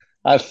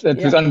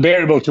 It was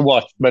unbearable to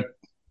watch, but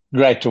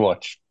great to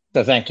watch.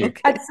 So thank you.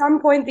 At some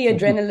point, the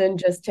adrenaline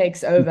just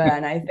takes over,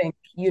 and I think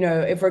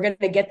if we're going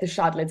to get the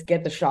shot, let's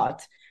get the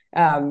shot,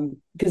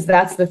 because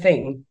that's the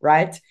thing,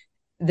 right?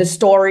 The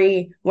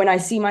story, when I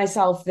see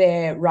myself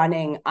there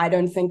running, I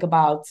don't think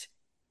about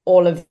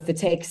all of the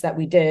takes that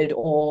we did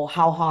or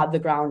how hard the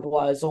ground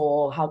was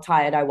or how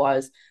tired I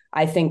was.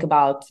 I think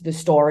about the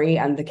story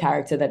and the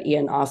character that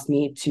Ian asked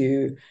me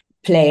to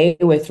play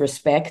with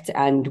respect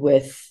and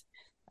with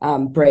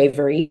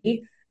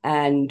bravery.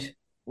 And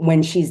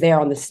when she's there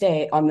on the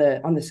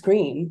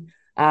screen,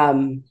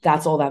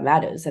 that's all that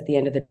matters at the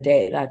end of the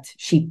day, that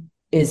she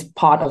is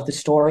part of the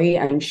story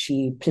and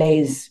she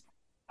plays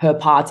her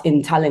part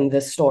in telling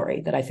this story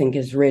that I think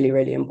is really,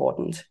 really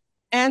important.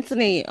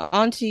 Anthony,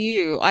 on to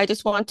you. I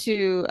just want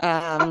to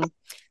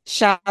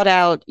shout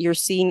out your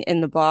scene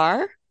in the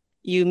bar.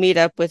 You meet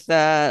up with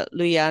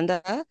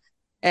Luyanda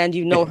and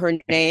you know her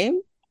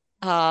name.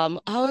 I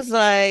was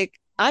like,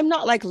 I'm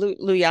not like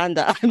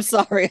Luyanda. I'm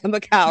sorry, I'm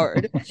a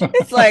coward.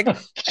 It's like,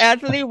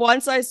 Anthony,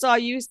 once I saw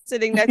you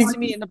sitting next to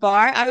me in the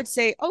bar, I would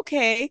say,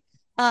 okay,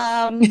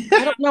 I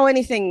don't know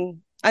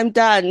anything. I'm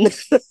done.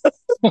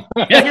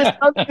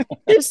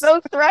 You're so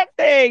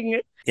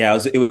threatening. Yeah,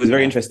 it was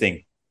very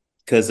interesting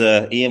because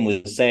Ian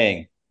was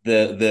saying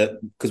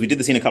because we did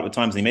the scene a couple of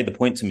times and he made the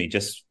point to me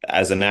just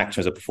as an actor,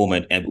 as a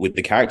performer, and with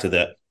the character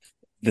that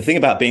the thing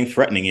about being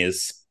threatening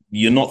is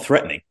you're not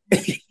threatening.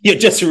 You're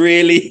just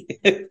really,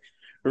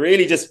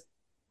 really just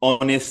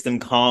honest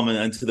and calm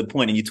and to the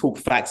point, and you talk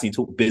facts and you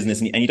talk business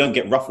and you don't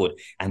get ruffled.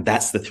 And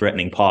that's the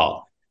threatening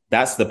part.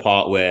 That's the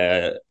part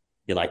where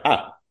you're like,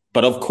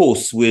 But of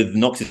course, with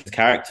Nox's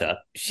character,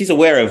 she's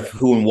aware of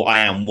who and what I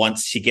am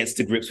once she gets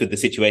to grips with the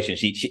situation.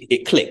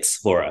 It clicks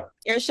for her.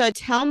 Irsha,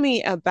 tell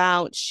me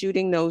about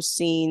shooting those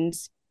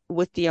scenes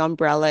with the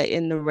umbrella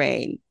in the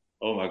rain.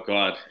 Oh my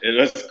God, it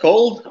was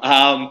cold.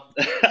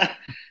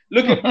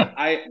 Look,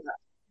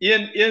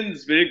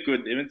 Ian's very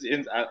good.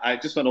 I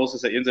just want to also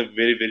say Ian's a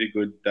very, very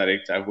good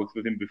director. I've worked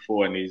with him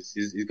before, and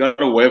he's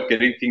got a way of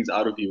getting things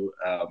out of you.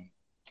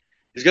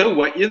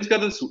 Ian's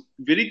got this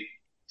very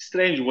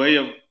strange way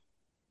of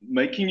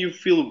making you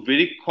feel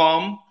very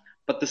calm,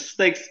 but the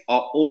stakes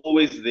are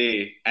always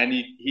there, and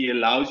he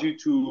allows you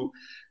to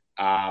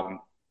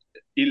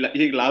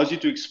he allows you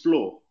to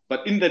explore.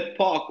 But in that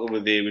park over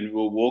there, when we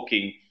were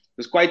walking, it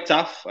was quite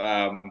tough.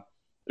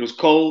 It was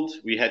cold.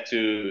 We had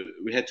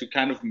to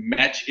kind of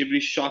match every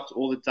shot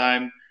all the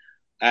time.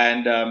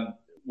 And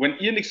when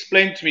Ian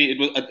explained to me,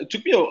 it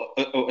took me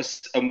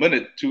a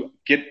minute to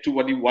get to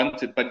what he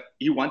wanted, but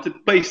he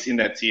wanted pace in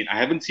that scene. I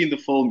haven't seen the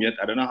film yet.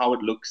 I don't know how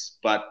it looks,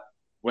 but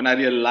when I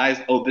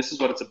realized, this is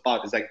what it's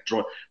about. It's like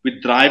we're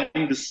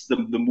driving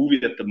the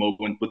movie at the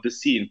moment with the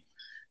scene.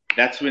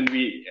 That's when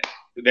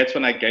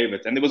I gave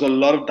it. And there was a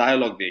lot of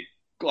dialogue there.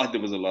 God,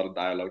 there was a lot of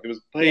dialogue. There was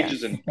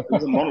pages and it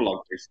was a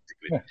monologue,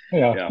 basically.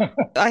 Yeah.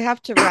 I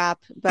have to wrap,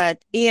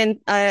 but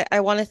Ian, I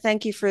want to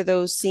thank you for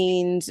those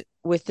scenes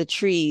with the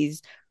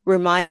trees,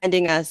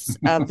 reminding us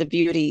of the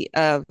beauty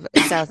of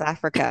South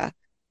Africa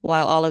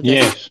while all of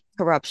this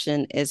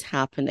corruption is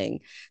happening.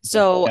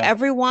 So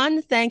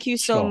everyone, thank you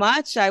so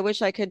much. I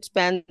wish I could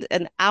spend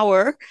an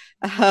hour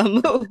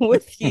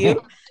with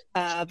you,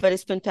 but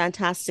it's been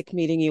fantastic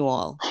meeting you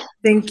all.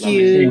 Thank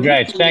you.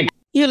 Great. Thank you.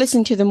 You're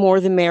listening to The More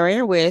the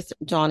Merrier with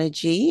Donna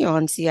G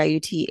on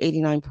CIUT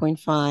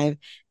 89.5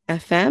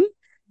 FM.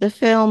 The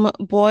film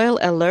Boil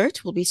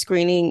Alert will be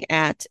screening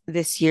at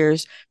this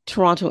year's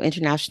Toronto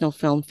International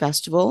Film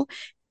Festival.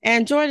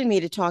 And joining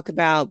me to talk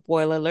about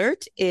Boil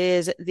Alert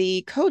is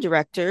the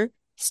co-director,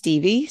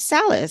 Stevie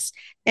Salas.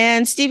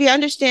 And Stevie, I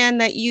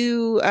understand that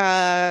you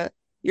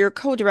your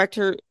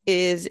co-director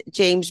is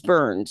James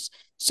Burns.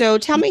 So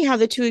tell me how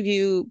the two of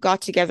you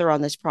got together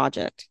on this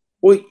project.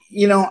 Well,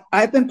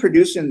 I've been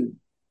producing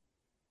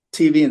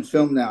TV and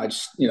film now. I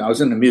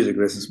was in the music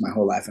business my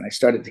whole life, and I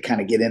started to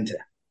kind of get into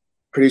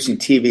producing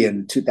TV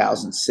in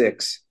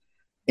 2006.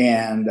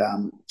 And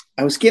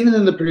I was getting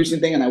into the producing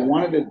thing, and I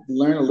wanted to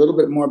learn a little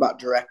bit more about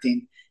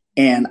directing.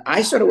 And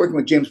I started working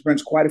with James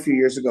Burns quite a few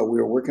years ago. We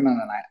were working on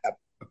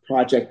a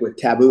project with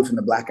Taboo from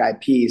the Black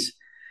Eyed Peas.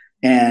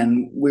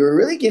 And we were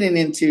really getting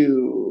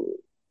into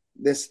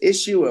this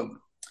issue of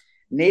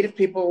Native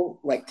people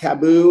like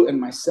Taboo and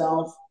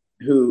myself,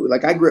 who,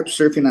 like, I grew up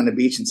surfing on the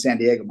beach in San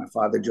Diego. My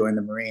father joined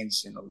the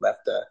Marines,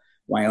 left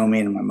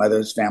Wyoming, and my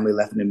mother's family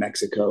left New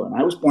Mexico. And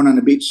I was born on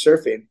the beach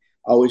surfing.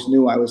 Always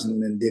knew I was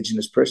an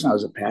indigenous person. I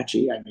was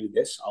Apache. I knew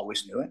this,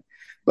 always knew it.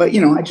 But,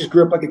 I just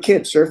grew up like a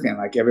kid surfing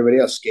like everybody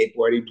else,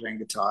 skateboarding, playing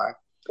guitar.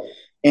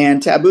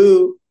 And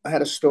Taboo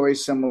had a story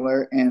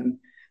similar, and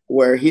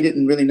where he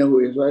didn't really know who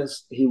he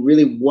was. He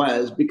really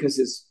was,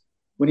 because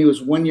when he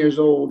was 1 year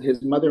old,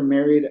 his mother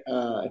married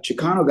a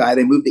Chicano guy.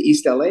 They moved to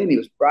East LA, and he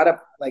was brought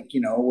up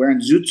wearing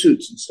zoot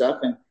suits and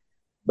stuff.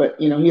 But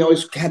he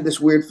always had this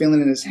weird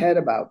feeling in his head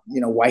about,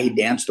 why he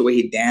danced the way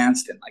he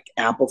danced. And like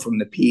Apple from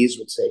the Peas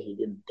would say he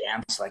didn't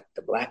dance like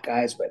the black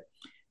guys, but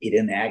he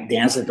didn't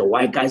dance like the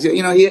white guys.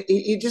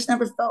 He just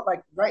never felt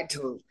like right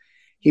till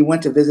he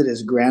went to visit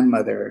his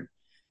grandmother.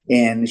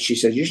 And she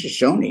said, "You should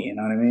show me," you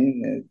know what I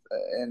mean?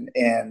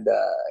 And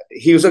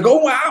he was like, "Oh,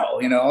 wow."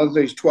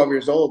 He's 12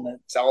 years old, and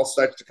it all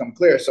starts to come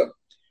clear. So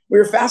we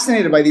were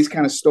fascinated by these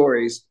kind of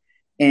stories.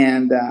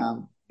 And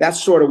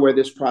that's sort of where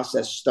this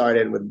process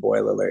started with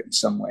Boil Alert in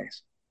some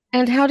ways.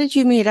 And how did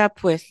you meet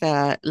up with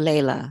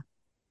Layla?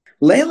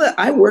 Layla,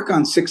 I work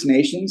on Six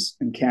Nations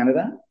in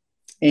Canada.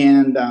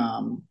 And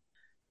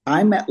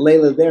I met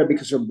Layla there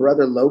because her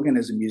brother Logan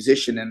is a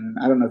musician. And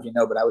I don't know if you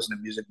know, but I was in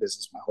the music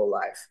business my whole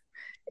life.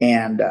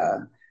 And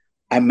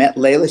I met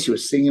Layla. She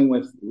was singing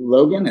with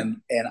Logan.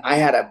 And I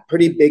had a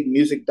pretty big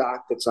music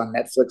doc that's on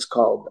Netflix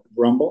called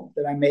Rumble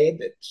that I made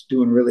that's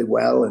doing really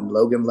well. And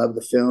Logan loved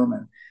the film,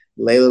 and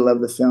Layla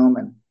loved the film.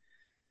 And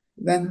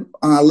then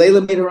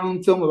Layla made her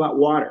own film about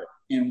water.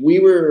 And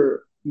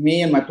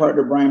me and my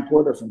partner, Brian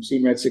Porter from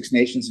Seeing Red Six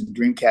Nations and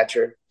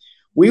Dreamcatcher,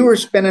 we were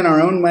spending our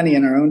own money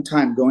and our own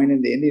time going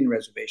into Indian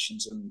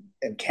reservations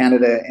in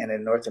Canada and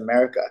in North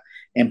America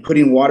and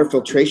putting water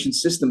filtration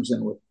systems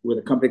in with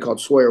a company called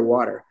Sawyer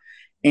Water.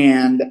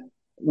 And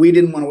we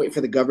didn't want to wait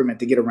for the government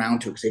to get around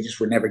to it, because they just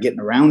were never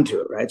getting around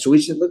to it, right? So we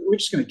said, look, we're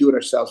just going to do it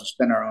ourselves and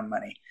spend our own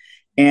money.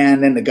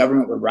 And then the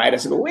government would write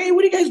us and go, "Wait,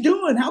 what are you guys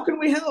doing? How can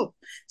we help?"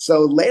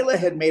 So Layla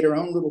had made her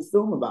own little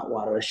film about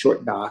water, a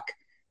short doc,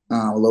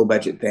 a low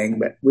budget thing,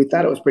 but we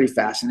thought it was pretty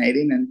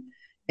fascinating.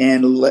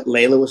 And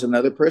Layla was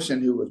another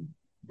person who was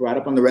brought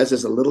up on the res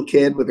as a little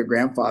kid with her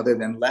grandfather,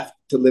 then left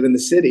to live in the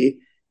city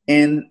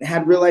and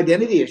had real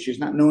identity issues,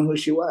 not knowing who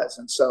she was.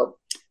 And so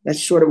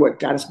that's sort of what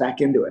got us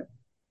back into it.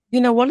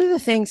 One of the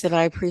things that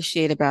I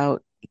appreciate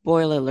about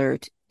Boil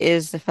Alert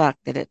is the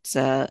fact that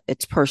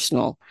it's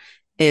personal.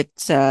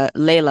 It's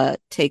Layla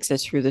takes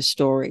us through the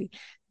story,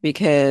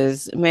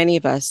 because many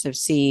of us have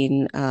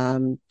seen,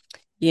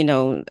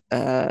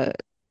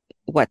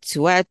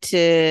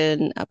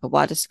 Wet'suwet'en,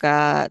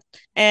 Apawadaskat.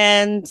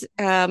 And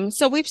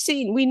so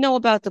we know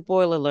about the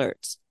Boil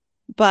Alerts,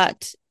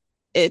 but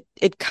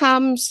it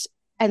comes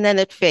and then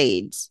it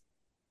fades.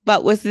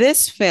 But with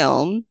this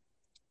film,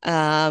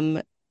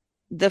 the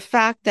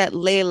fact that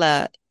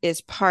Layla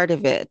is part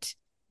of it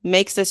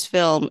makes this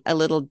film a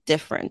little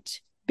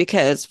different,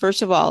 because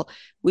first of all,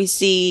 we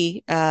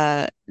see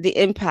the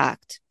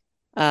impact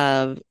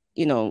of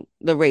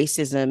the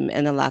racism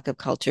and the lack of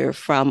culture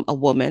from a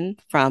woman,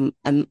 from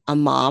a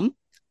mom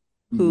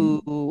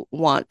who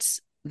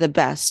wants the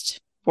best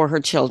for her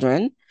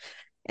children.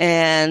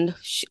 And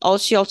she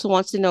also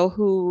wants to know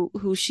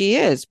who she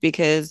is,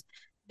 because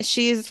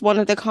she is one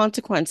of the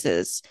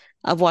consequences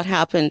of what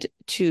happened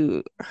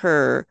to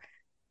her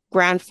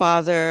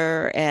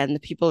grandfather and the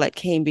people that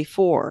came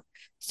before.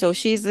 So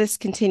she's this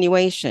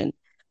continuation.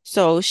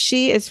 So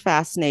she is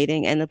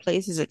fascinating, and the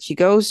places that she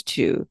goes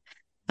to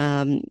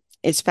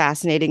is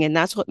fascinating, and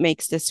that's what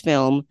makes this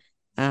film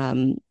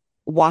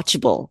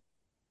watchable.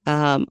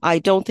 I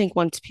don't think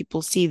once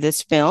people see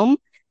this film,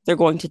 they're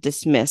going to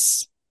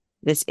dismiss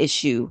this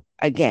issue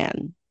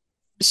again.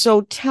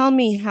 So tell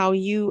me how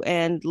you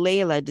and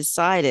Layla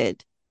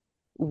decided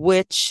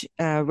which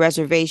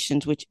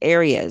reservations, which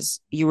areas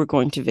you were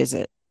going to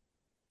visit.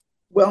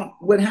 Well,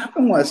 what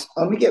happened was,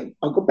 I'll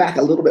go back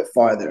a little bit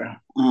farther.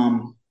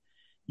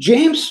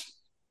 James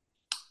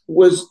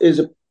was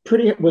a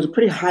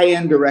pretty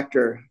high-end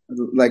director,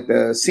 like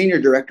the senior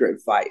director at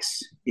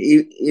Vice.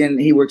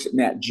 He works at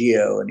Nat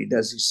Geo, and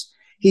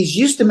he's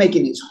used to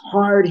making these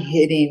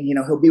hard-hitting,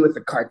 he'll be with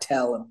the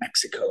cartel in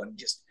Mexico and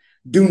just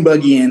doom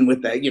buggy in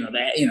with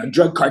the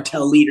drug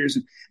cartel leaders.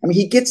 I mean,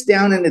 he gets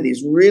down into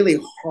these really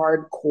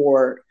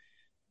hardcore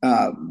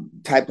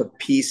type of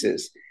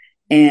pieces.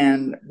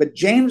 But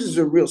James is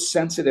a real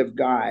sensitive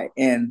guy,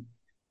 and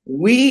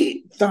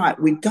we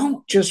thought we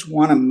don't just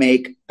want to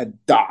make a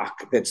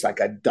doc that's like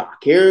a doc.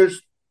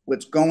 Here's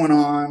what's going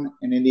on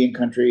in Indian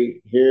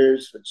country.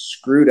 Here's what's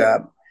screwed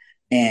up,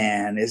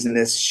 and isn't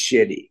this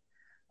shitty?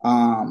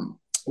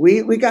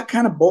 We got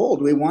kind of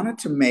bold. We wanted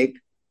to make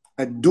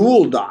a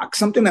dual doc,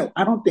 something that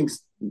I don't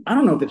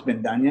know if it's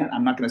been done yet.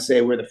 I'm not going to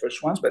say we're the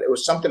first ones, but it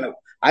was something that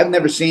I've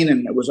never seen,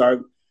 and it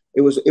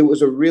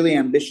was a really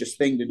ambitious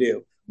thing to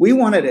do. We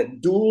wanted a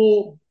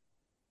dual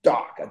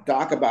doc, a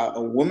doc about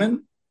a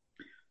woman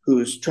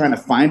who's trying to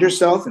find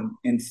herself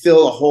and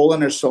fill a hole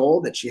in her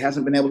soul that she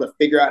hasn't been able to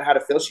figure out how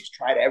to fill. She's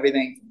tried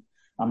everything.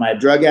 Am I a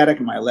drug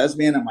addict? Am I a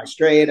lesbian? Am I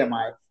straight? Am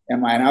I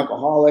an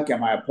alcoholic?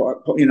 Am I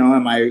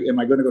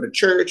going to go to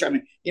church? I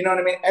mean, you know what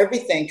I mean?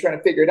 Everything, trying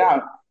to figure it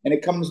out. And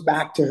it comes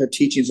back to her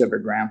teachings of her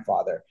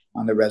grandfather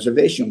on the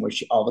reservation, where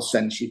all of a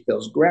sudden she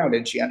feels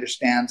grounded. She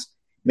understands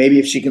maybe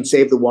if she can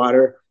save the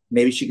water,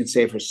 maybe she can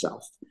save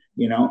herself,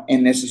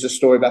 and this is a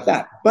story about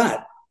that.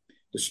 But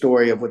the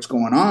story of what's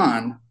going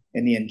on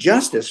and the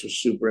injustice was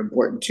super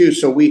important too.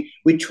 So we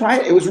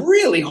tried, it was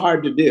really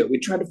hard to do. We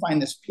tried to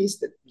find this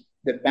piece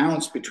that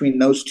balanced between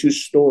those two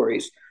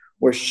stories,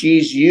 where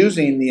she's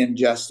using the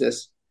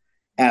injustice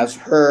as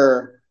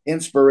her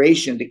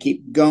inspiration to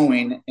keep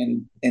going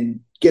and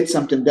get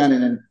something done,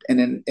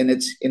 and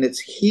it's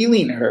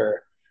healing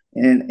her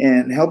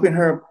and helping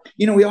her.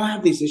 We all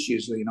have these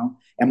issues.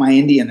 Am I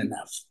Indian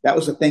enough? That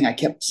was the thing I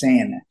kept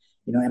saying.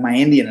 Am I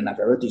Indian enough?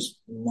 I wrote these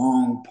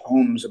long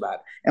poems about,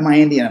 am I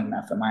Indian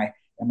enough? Am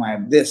I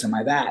this? Am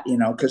I that?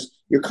 Because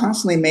you're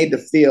constantly made to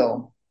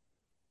feel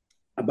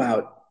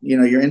about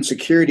your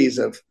insecurities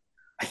of,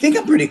 I think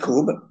I'm pretty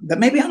cool, but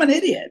maybe I'm an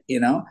idiot.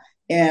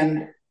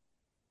 And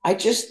I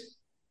just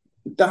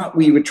thought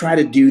we would try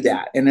to do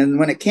that. And then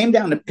when it came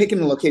down to picking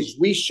the locations,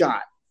 we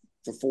shot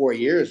for 4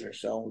 years or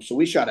so. So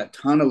we shot a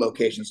ton of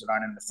locations that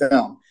aren't in the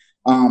film.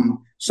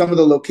 Some of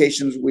the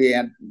locations we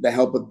had the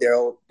help of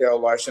Daryl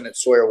Larson at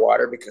Sawyer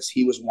Water, because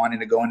he was wanting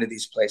to go into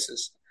these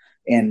places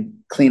and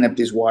clean up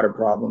these water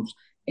problems.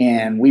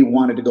 And we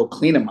wanted to go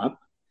clean them up.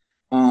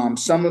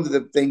 Some of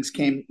the things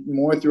came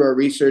more through our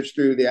research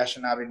through the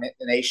Anishinaabe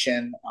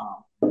Nation.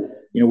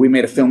 We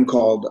made a film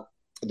called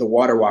The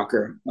Water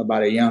Walker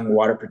about a young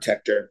water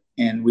protector.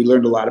 And we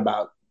learned a lot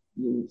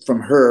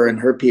from her and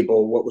her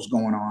people, what was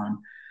going on.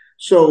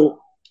 So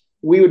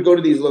we would go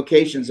to these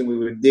locations and we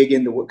would dig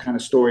into what kind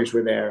of stories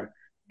were there.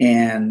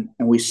 And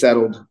we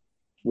settled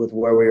with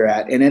where we were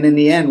at. And then in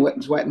the end,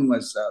 Wet'en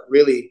was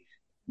really,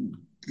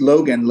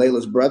 Logan,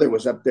 Layla's brother,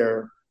 was up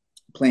there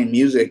playing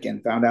music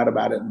and found out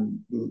about it.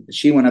 And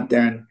she went up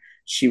there and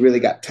she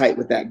really got tight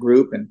with that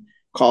group and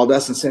called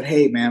us and said,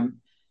 hey, man,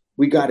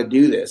 we got to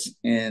do this.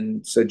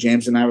 And so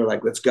James and I were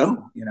like, let's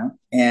go,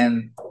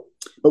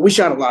 but we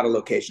shot a lot of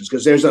locations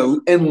because there's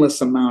an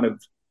endless amount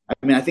of,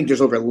 I think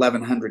there's over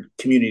 1,100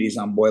 communities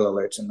on boil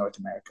alerts in North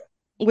America.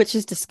 Which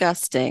is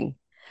disgusting.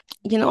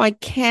 I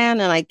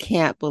can and I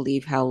can't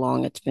believe how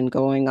long it's been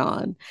going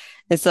on.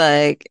 It's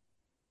like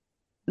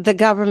the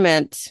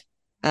government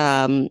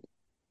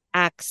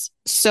acts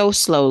so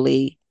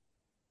slowly,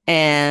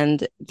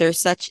 and there's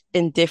such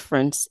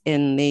indifference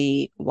in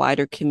the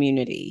wider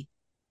community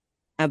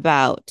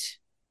about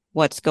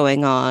what's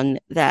going on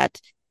that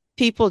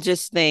people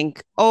just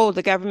think, oh,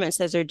 the government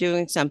says they're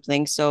doing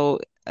something, so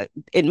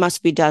it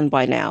must be done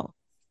by now.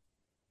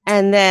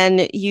 And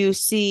then you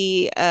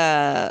see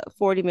a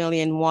 $40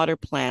 million water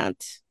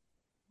plant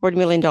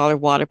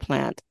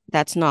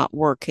that's not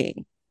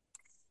working.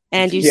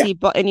 And you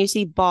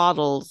see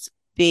bottles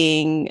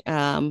being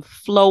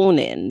flown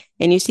in,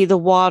 and you see the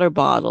water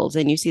bottles,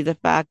 and you see the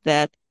fact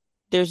that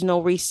there's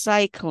no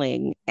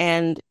recycling,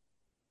 and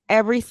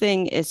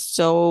everything is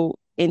so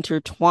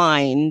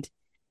intertwined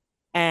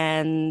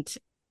and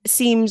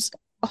seems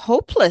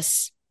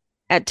hopeless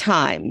at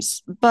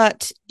times.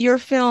 But your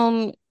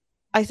film,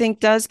 I think,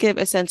 does give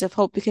a sense of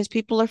hope because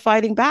people are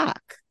fighting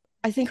back.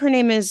 I think her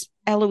name is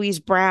Eloise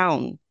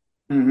Brown.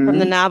 Mm-hmm. From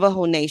the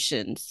Navajo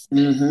Nations.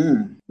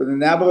 Mm-hmm. From the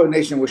Navajo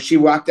Nation, where she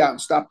walked out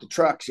and stopped the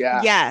trucks.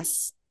 Yeah.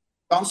 Yes.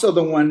 Also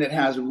the one that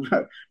has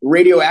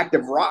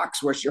radioactive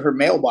rocks where her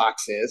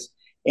mailbox is.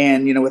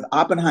 And, with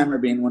Oppenheimer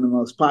being one of the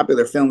most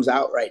popular films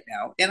out right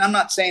now. And I'm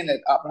not saying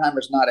that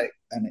Oppenheimer's not a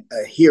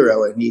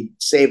hero and he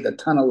saved a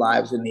ton of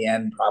lives in the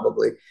end,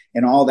 probably,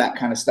 and all that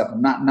kind of stuff.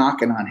 I'm not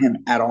knocking on him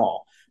at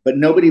all. But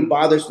nobody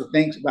bothers to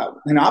think about,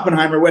 in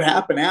Oppenheimer, what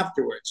happened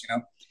afterwards,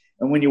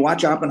 And when you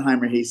watch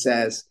Oppenheimer, he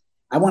says,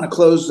 I want to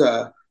close,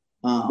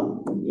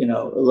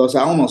 Los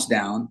Alamos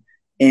down.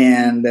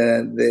 And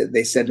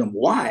they said to him,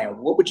 why?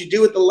 What would you do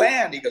with the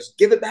land? He goes,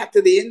 give it back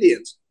to the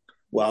Indians.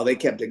 Well, they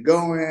kept it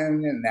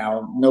going. And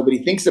now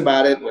nobody thinks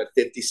about it.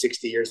 50,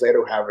 60 years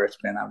later, however it's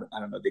been, I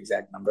don't know the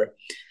exact number.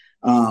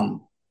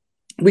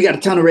 We got a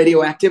ton of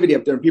radioactivity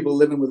up there. And people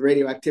living with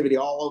radioactivity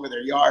all over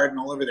their yard and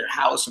all over their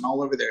house and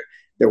all over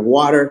their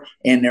water.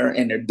 And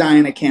they're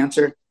dying of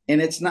cancer.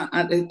 And it's not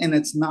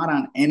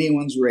on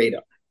anyone's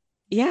radar.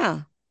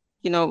 Yeah.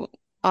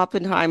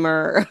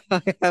 Oppenheimer,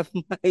 I have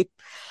my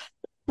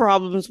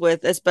problems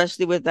with,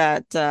 especially with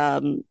that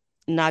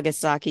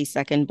Nagasaki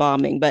second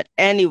bombing. But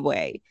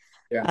anyway,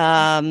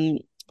 Yeah.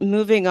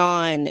 Moving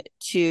on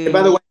Hey,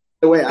 by the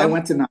to way, I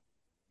went to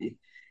Nairobi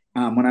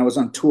when I was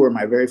on tour,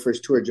 my very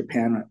first tour of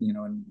Japan,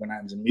 when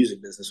I was in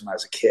music business when I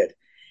was a kid.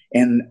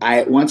 And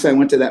once I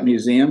went to that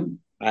museum,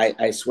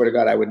 I swear to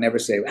God, I would never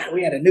say,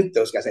 we had to nuke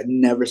those guys. I'd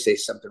never say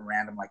something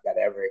random like that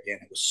ever again.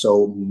 It was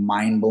so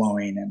mind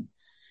blowing. And,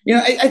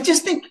 I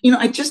just think,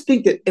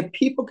 that if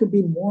people could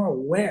be more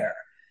aware,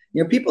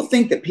 people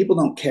think that people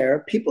don't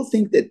care. People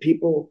think that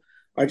people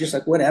are just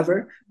like,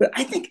 whatever. But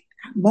I think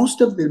most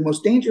of the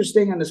most dangerous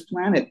thing on this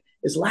planet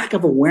is lack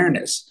of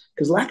awareness,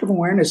 because lack of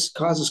awareness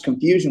causes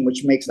confusion,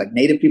 which makes like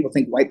Native people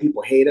think white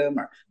people hate them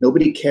or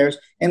nobody cares.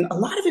 And a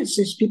lot of it's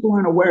just people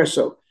aren't aware.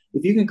 So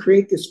if you can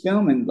create this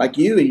film and like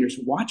you're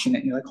watching it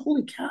and you're like,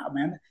 holy cow,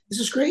 man, this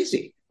is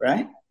crazy,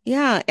 right?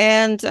 yeah,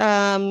 and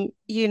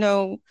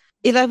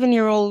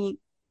 11-year-old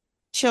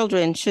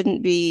children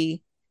shouldn't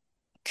be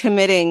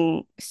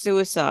committing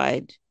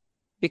suicide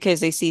because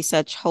they see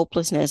such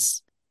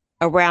hopelessness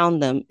around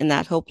them, and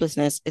that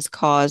hopelessness is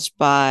caused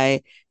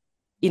by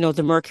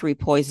the mercury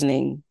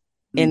poisoning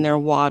in their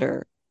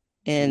water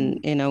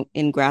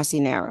in grassy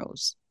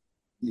narrows.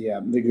 Yeah,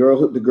 the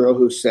girl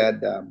who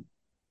said, I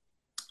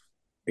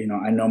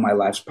know my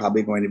life's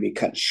probably going to be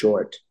cut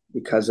short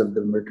because of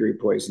the mercury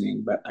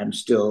poisoning, but I'm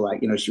still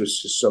like, she was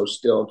just so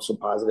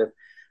positive.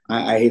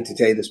 I hate to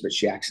tell you this, but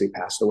she actually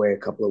passed away a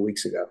few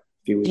weeks ago.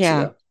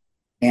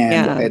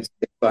 And it's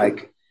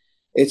like,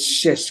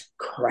 it's just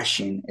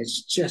crushing.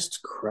 It's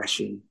just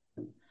crushing.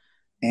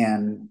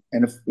 And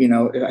if,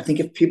 I think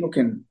if people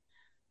can,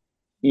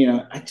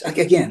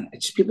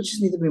 people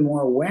just need to be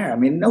more aware. I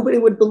mean, nobody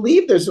would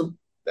believe there's a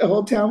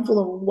whole town full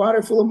of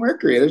water full of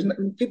mercury.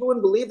 People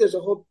wouldn't believe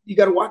you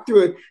got to walk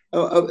through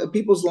a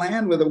people's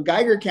land with a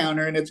Geiger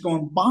counter and it's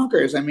going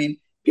bonkers. I mean,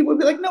 people would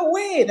be like, no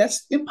way,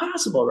 that's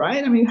impossible,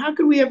 right? I mean, how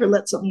could we ever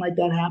let something like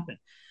that happen?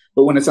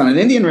 But when it's on an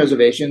Indian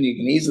reservation, you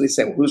can easily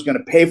say, well, who's going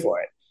to pay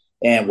for it?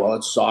 And well,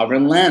 it's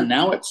sovereign land.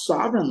 Now it's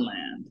sovereign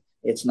land.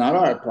 It's not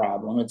our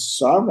problem. It's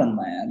sovereign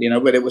land,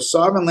 but it was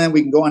sovereign land.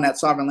 We can go on that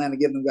sovereign land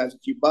and give them guys a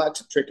few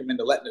bucks and trick them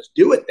into letting us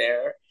do it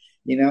there.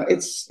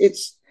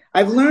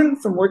 I've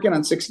learned from working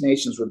on Six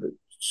Nations with a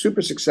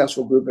super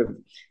successful group of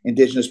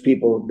indigenous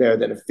people there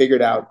that have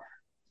figured out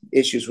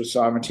issues with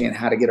sovereignty and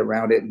how to get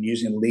around it and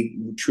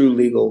using true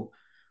legal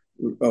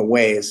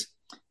ways,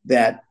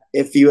 that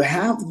if you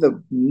have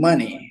the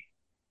money,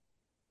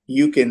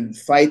 you can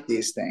fight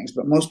these things.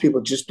 But most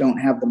people just don't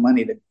have the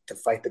money to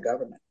fight the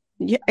government.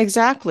 Yeah,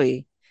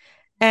 exactly.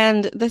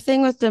 And the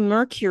thing with the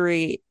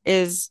mercury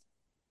is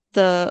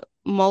the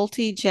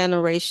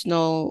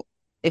multi-generational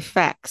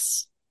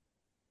effects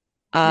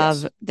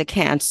of the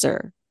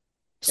cancer.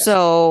 Yes.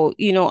 So,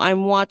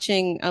 I'm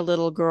watching a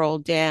little girl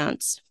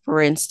dance,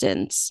 for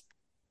instance,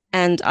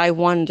 and I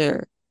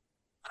wonder,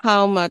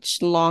 how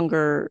much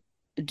longer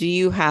do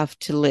you have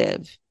to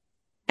live?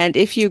 And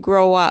if you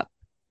grow up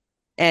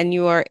and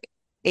you are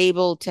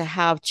able to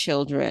have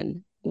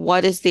children,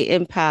 what is the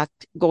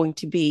impact going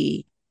to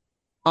be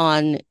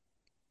on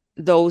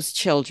those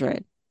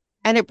children?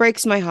 And it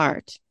breaks my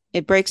heart.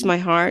 It breaks my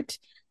heart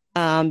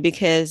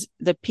because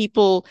the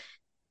people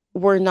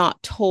were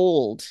not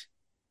told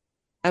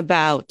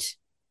about,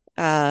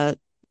 the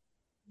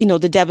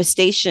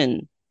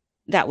devastation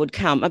that would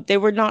come. They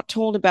were not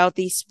told about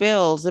these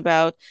spills,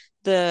 about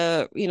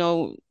the,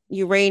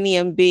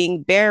 uranium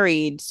being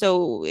buried.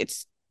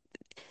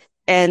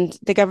 And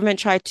the government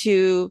tried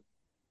to,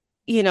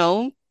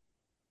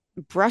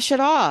 brush it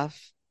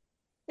off.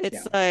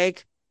 It's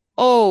like,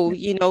 oh,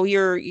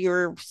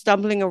 you're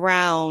stumbling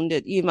around.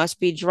 You must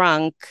be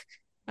drunk.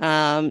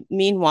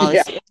 Meanwhile,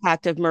 it's the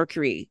impact of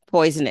mercury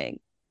poisoning.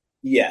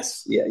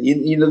 Yes. Yeah.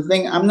 The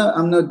thing, I'm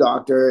no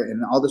doctor,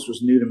 and all this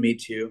was new to me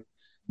too,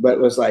 but it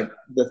was like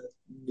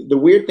the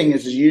weird thing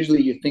is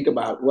usually you think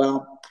about,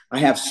 well, I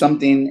have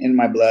something in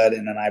my blood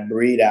and then I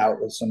breed out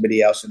with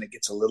somebody else and it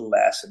gets a little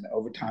less. And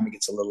over time it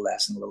gets a little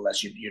less and a little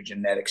less. Your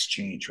genetics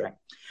change, right?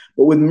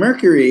 But with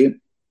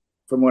mercury,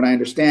 from what I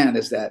understand,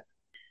 is that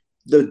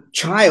the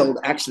child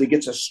actually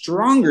gets a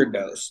stronger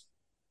dose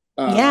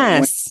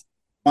when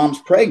mom's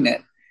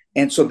pregnant.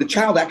 And so the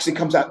child actually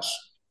comes out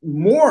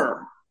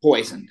more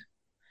poisoned.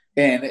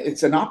 And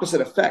it's an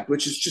opposite effect,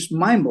 which is just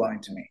mind-blowing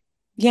to me.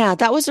 Yeah,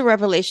 that was a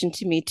revelation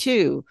to me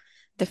too.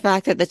 The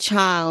fact that the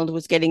child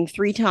was getting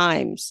 3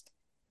 times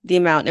the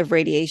amount of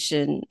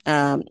radiation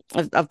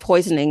of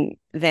poisoning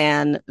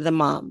than the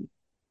mom.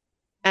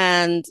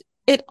 And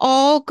it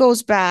all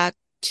goes back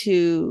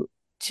to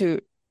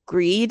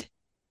greed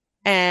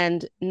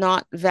and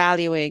not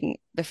valuing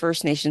the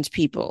First Nations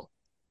people.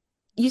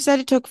 You said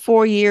it took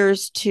 4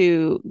 years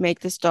to make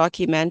this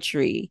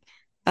documentary.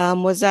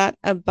 Was that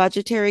a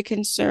budgetary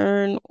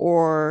concern,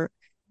 or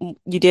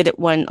you did it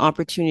when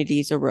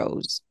opportunities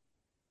arose?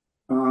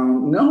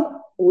 No,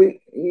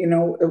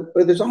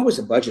 there's always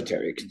a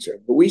budgetary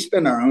concern, but we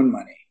spend our own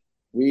money.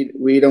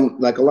 We don't,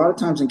 like a lot of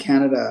times in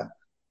Canada,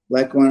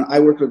 like when I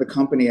worked with a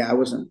company, I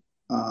wasn't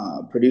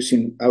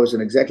producing, I was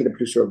an executive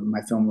producer of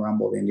my film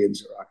Rumble, The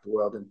Indians That Rock the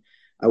World. And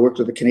I worked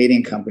with a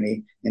Canadian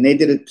company, and they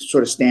did it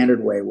sort of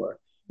standard way where,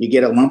 you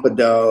get a lump of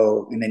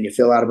dough, and then you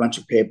fill out a bunch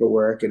of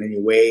paperwork, and then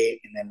you wait,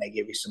 and then they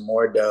give you some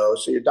more dough.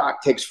 So your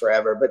doc takes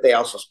forever, but they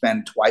also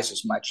spend twice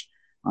as much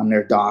on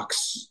their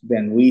docs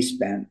than we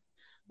spent.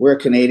 We're a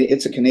Canadian,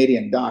 it's a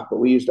Canadian doc, but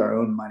we used our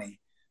own money.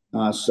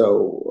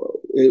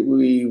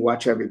 We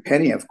watch every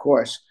penny, of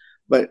course.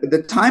 But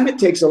the time it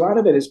takes, a lot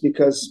of it is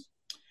because,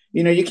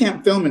 you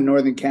can't film in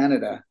Northern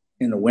Canada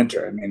in the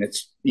winter. I mean,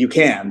 you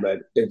can, but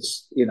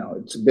it's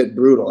a bit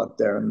brutal up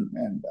there.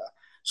 And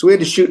so we had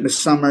to shoot in the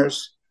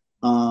summers.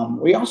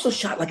 We also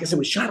shot, like I said,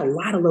 we shot a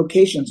lot of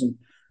locations, and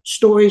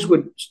stories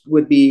would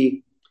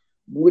be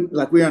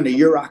like we were on the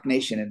Yurok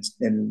Nation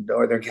in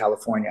Northern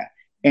California.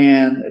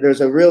 And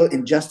there's a real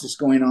injustice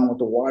going on with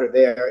the water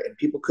there, and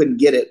people couldn't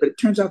get it. But it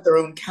turns out their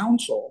own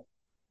council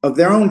of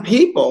their own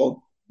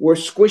people were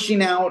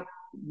squishing out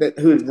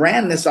who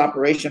ran this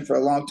operation for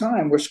a long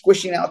time, were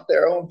squishing out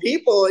their own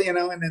people, and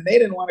then they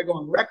didn't want to go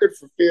on record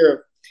for fear of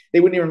they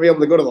wouldn't even be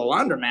able to go to the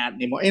laundromat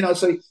anymore.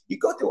 So you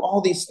go through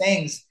all these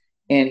things,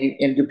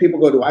 and do people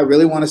go, do I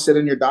really want to sit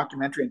in your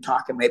documentary and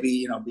talk and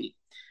maybe,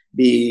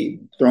 be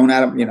thrown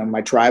out of,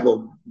 my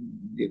tribal,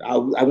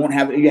 I won't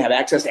have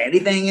access to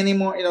anything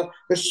anymore.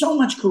 There's so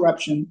much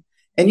corruption,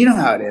 and you know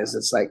how it is.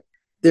 It's like,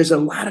 there's a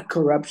lot of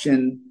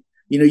corruption.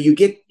 You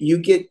get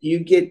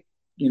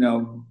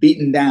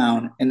beaten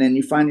down, and then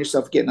you find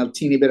yourself getting a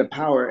teeny bit of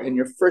power, and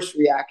your first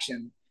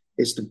reaction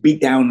is to beat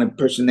down the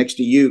person next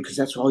to you because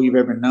that's all you've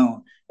ever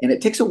known. And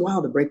it takes a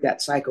while to break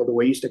that cycle to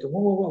where you stick,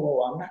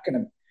 whoa,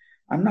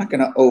 I'm not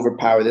gonna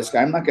overpower this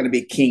guy. I'm not gonna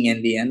be King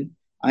Indian.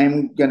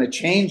 I'm gonna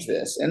change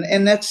this.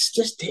 And that's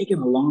just taken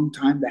a long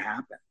time to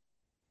happen.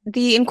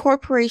 The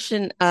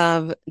incorporation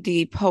of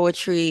the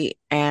poetry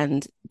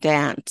and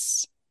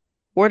dance,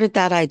 where did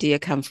that idea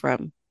come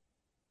from?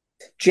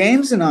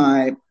 James and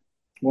I,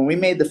 when we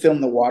made the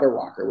film The Water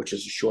Walker, which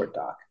is a short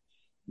doc,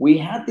 we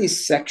had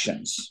these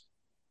sections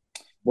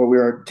where we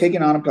were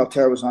taking Anna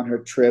Peltera was on her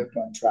trip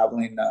and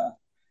traveling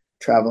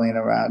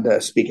around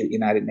to speak at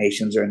United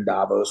Nations or in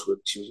Davos.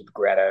 She was with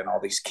Greta and all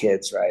these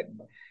kids, right?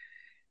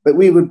 But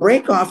we would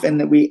break off,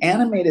 and we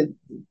animated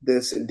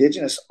this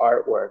indigenous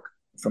artwork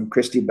from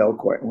Christy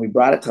Belcourt, and we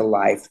brought it to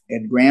life.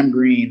 And Graham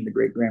Greene, the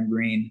great Graham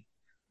Greene,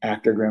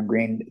 actor Graham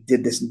Greene,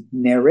 did this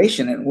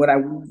narration. And what I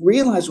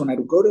realized when I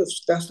would go to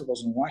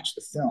festivals and watch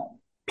the film,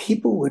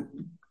 people would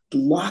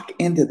lock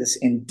into this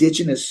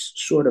indigenous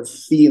sort of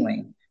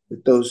feeling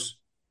that those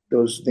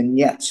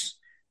vignettes,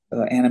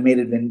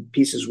 animated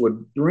pieces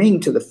would bring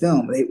to the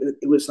film.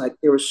 It was like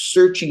they were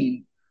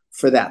searching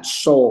for that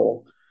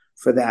soul,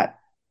 for that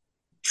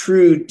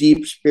true,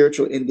 deep,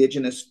 spiritual,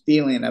 indigenous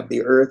feeling of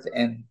the earth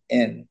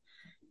and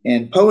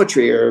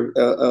poetry or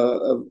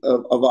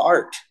of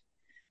art.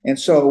 And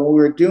so when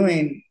we were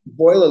doing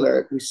Boil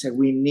Alert, we said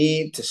we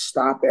need to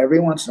stop every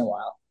once in a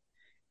while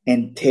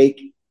and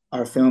take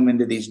our film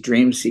into these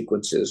dream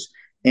sequences.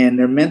 And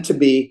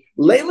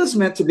Layla's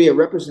meant to be a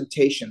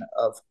representation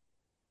of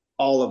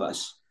all of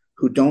us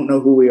who don't know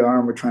who we are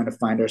and we're trying to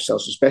find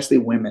ourselves, especially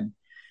women.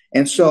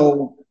 And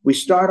so we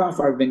start off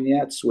our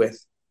vignettes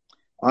with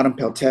Autumn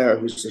Peltera,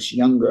 who's this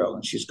young girl,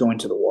 and she's going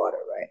to the water,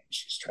 right?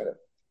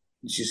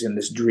 She's in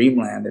this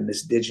dreamland, in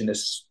this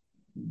indigenous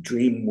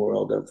dream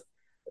world of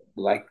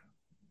like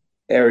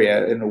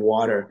area in the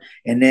water.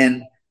 And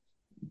then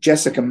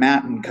Jessica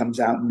Matten comes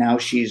out, and now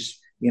she's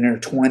in her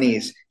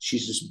 20s.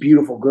 She's this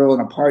beautiful girl in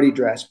a party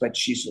dress, but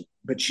she's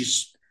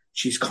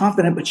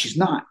confident, but she's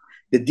not.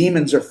 The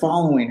demons are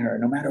following her.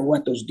 No matter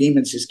what, those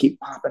demons just keep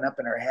popping up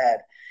in her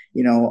head.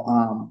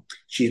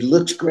 She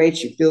looks great.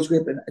 She feels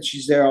great, but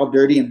she's there all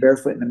dirty and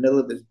barefoot in the middle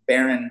of this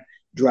barren,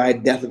 dry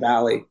Death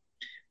Valley.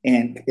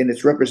 And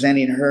it's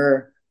representing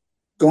her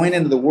going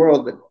into the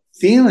world, but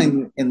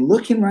feeling and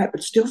looking right,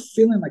 but still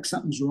feeling like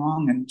something's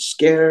wrong and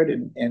scared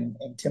and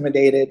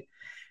intimidated.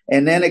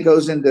 And then it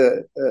goes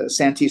into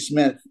Santee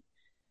Smith,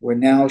 where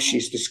now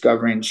she's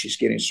discovering she's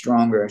getting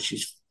stronger.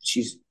 She's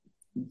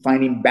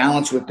finding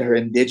balance with her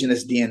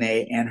indigenous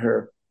DNA and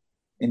her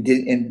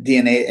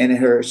DNA and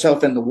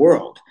herself in the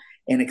world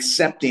and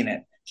accepting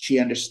it. She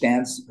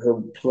understands her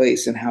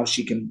place and how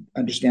she can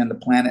understand the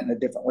planet in a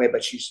different way,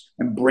 but she's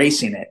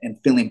embracing it and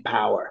feeling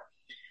power.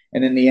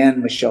 And in the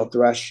end, Michelle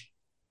Thrush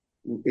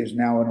is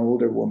now an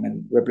older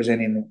woman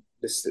representing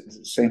this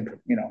same,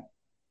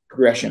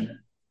 progression.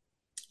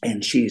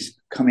 And she's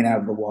coming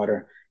out of the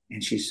water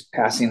and she's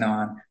passing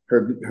on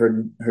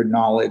her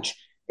knowledge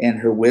and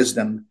her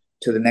wisdom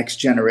to the next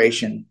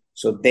generation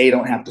so they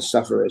don't have to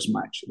suffer as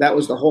much. That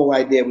was the whole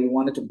idea. We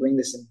wanted to bring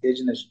this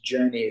indigenous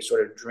journey,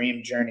 sort of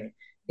dream journey,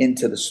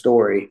 into the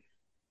story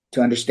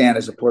to understand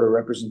as a part of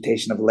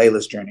representation of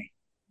Layla's journey.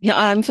 Yeah,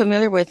 I'm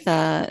familiar with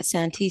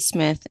Santee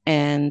Smith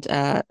and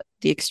the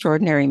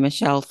extraordinary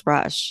Michelle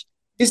Thrush.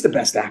 She's the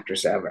best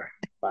actress ever,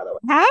 by the way.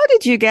 How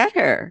did you get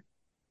her?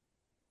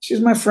 She's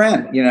my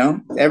friend, all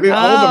of them, they're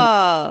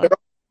all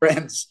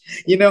friends.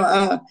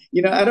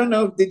 I don't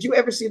know. Did you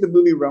ever see the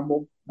movie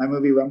Rumble? My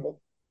movie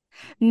Rumble?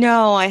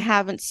 No, I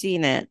haven't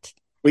seen it.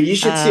 Well, you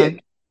should see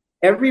it.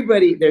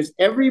 there's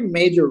every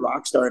major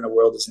rock star in the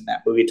world is in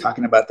that movie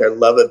talking about their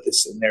love of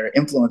this and their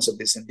influence of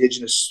this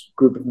indigenous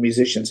group of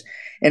musicians.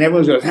 And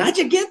everyone goes, how'd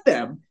you get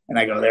them? And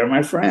I go, they're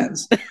my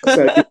friends.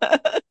 So,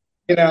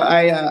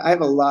 I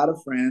have a lot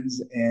of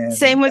friends. And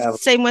same with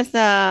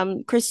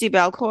Christy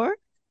Belcourt,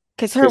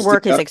 because her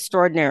work is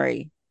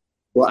extraordinary.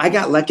 Well, I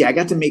got lucky. I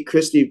got to meet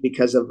Christy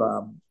because of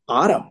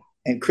Autumn.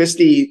 And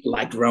Christy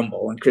liked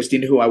Rumble, and Christy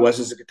knew who I was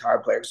as a guitar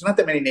player. There's not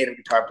that many native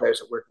guitar players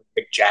that work with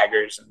Mick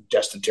Jaggers and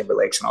Justin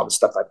Timberlakes and all the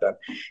stuff I've done.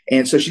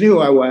 And so she knew who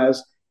I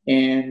was,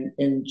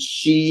 and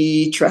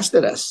she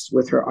trusted us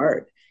with her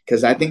art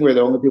because I think we're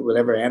the only people that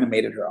ever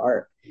animated her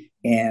art.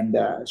 And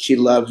she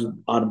loves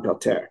Autumn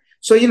Peltier.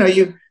 So you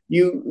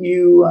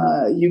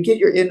get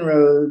your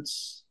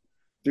inroads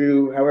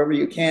through however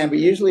you can, but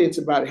usually it's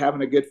about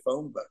having a good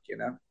phone book.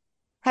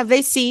 Have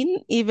they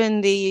seen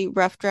even the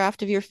rough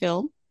draft of your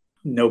film?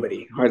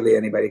 Nobody, hardly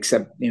anybody,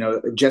 except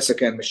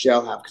Jessica and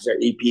Michelle have, because they're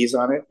EPs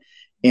on it,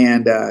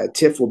 and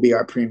TIFF will be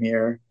our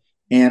premiere.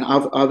 And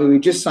we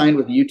just signed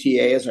with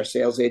UTA as our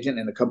sales agent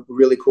in a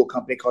really cool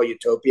company called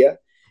Utopia,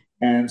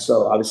 and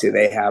so obviously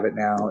they have it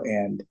now.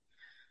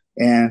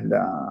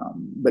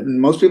 But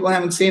most people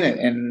haven't seen it,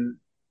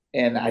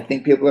 and I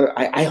think people are.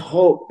 I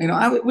hope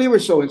we were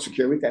so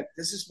insecure. We thought,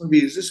 this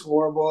movie, is this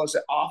horrible? Is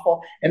it awful?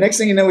 And next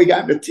thing you know, we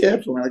got into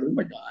TIFF, and we're like, oh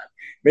my god.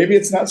 Maybe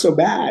it's not so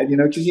bad,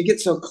 because you get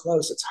so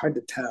close, it's hard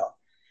to tell.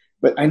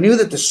 But I knew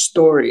that the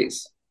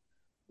stories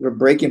were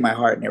breaking my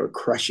heart and they were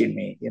crushing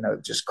me,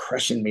 just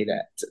crushing me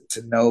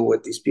to know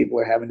what these people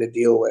are having to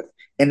deal with.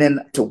 And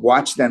then to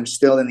watch them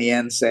still in the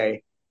end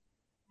say,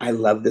 I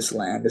love this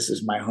land. This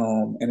is my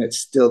home. And it's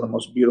still the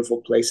most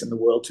beautiful place in the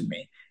world to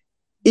me.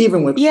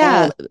 Even with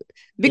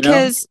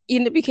because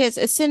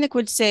a cynic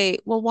would say,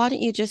 well, why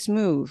don't you just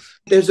move?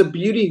 There's a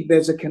beauty,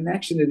 there's a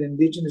connection that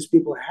indigenous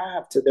people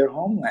have to their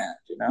homeland,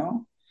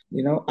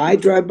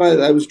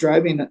 I was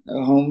driving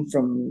home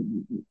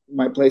from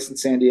my place in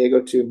San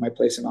Diego to my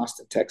place in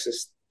Austin,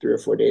 Texas 3 or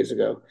 4 days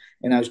ago.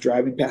 And I was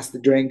driving past the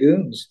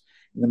Dragoons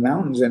in the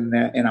mountains, and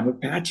I'm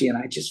Apache, and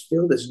I just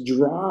feel this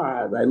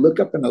draw. I look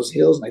up in those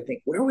hills and I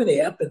think, where were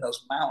they up in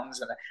those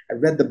mountains? And I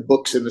read the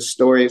books and the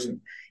stories,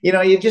 and,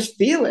 you just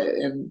feel it.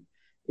 And,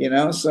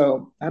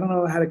 so I don't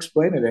know how to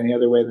explain it any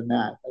other way than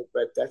that.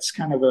 But that's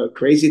kind of a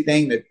crazy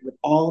thing, that with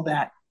all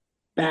that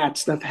bad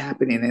stuff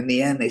happening, in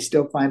the end, they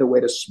still find a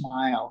way to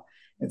smile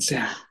and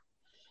say,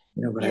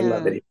 but I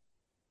love it.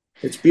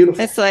 It's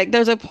beautiful. It's like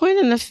there's a point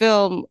in the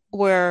film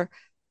where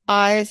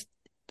I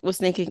was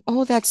thinking,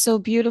 oh, that's so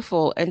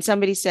beautiful. And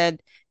somebody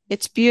said,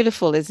 it's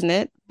beautiful, isn't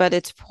it? But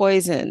it's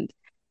poisoned.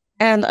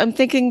 And I'm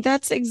thinking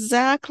that's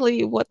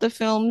exactly what the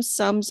film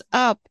sums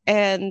up.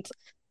 And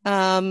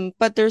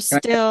but there's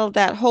still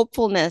that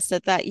hopefulness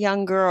that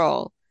young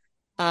girl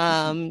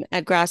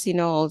at Grassy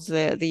Knolls,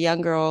 the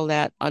young girl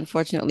that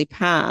unfortunately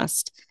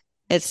passed.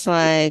 It's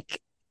like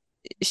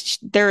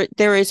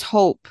there is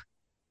hope.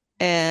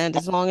 And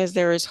as long as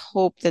there is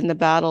hope, then the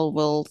battle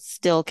will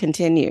still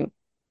continue.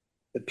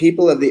 The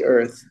people of the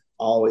earth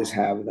always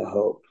have the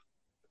hope.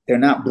 They're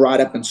not brought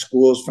up in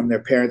schools from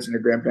their parents and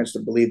their grandparents to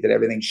believe that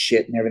everything's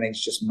shit and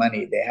everything's just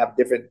money. They have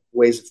different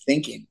ways of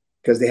thinking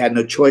because they had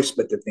no choice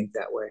but to think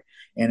that way.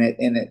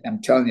 And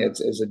I'm telling you,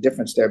 it's a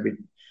difference there.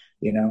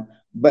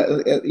 But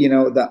I'm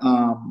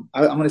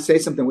going to say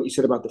something. What you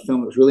said about the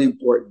film, it was really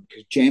important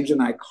because James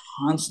and I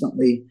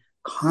constantly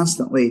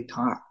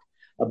talked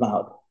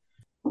about.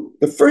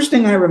 The first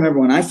thing I remember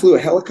when I flew a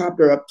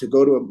helicopter up to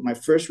go to my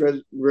first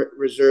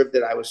reserve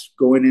that I was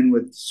going in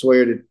with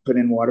Sawyer to put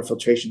in water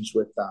filtrations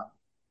with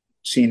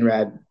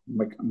CNRAD,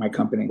 my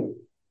company.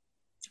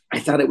 I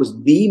thought it was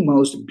the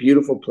most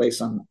beautiful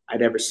place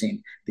I'd ever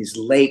seen. These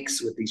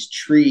lakes with these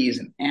trees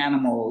and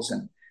animals,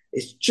 and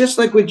it's just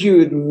like what you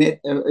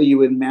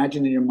would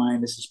imagine in your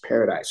mind. This is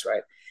paradise,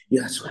 right?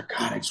 That's what,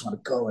 God, I just want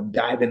to go and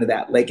dive into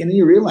that lake. And then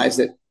you realize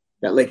that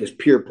lake is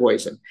pure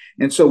poison.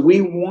 And so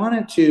we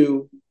wanted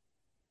to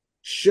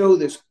show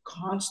this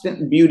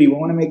constant beauty. We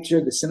want to make sure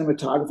the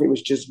cinematography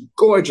was just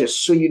gorgeous.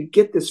 So you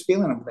get this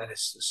feeling of that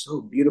it's so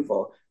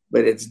beautiful,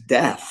 but it's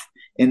death.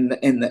 And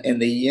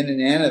the yin and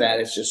yang of that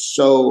is just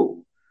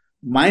so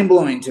mind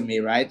blowing to me,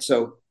 right?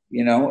 So,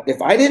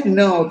 if I didn't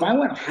know, if I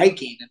went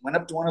hiking and went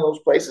up to one of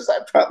those places,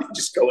 I'd probably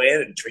just go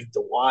in and drink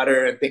the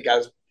water and think I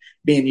was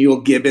being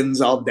Yule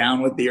Gibbons, all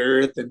down with the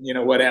earth and,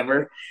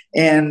 whatever.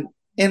 And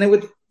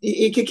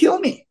it could kill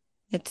me.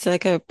 It's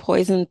like a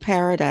poisoned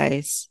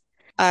paradise.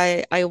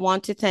 I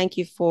want to thank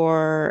you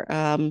for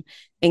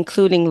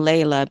including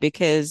Layla,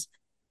 because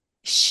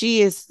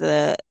she's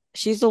the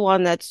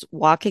one that's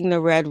walking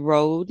the red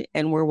road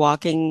and we're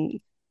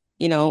walking,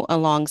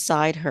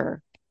 alongside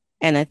her.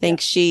 And I think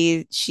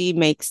she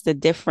makes the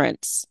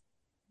difference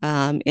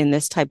in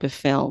this type of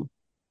film.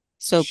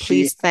 So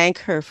please thank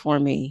her for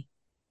me.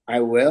 I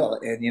will.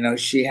 And,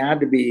 she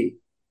had to be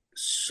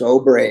so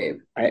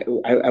brave. I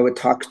would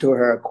talk to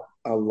her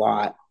a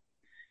lot,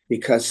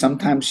 because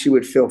sometimes she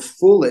would feel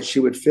foolish. She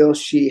would feel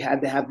she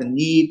had to have the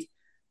need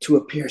to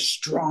appear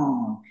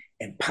strong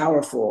and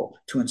powerful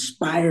to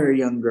inspire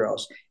young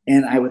girls.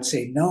 And I would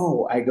say,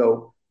 no, I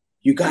go,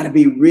 you got to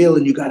be real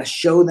and you got to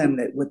show them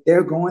that what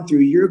they're going through,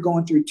 you're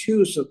going through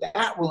too. So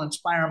that will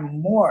inspire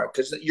them more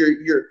because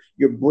you're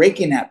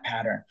breaking that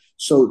pattern.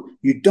 So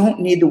you don't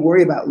need to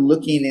worry about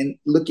looking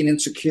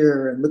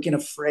insecure and looking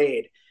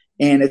afraid.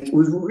 And it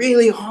was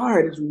really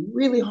hard. It's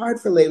really hard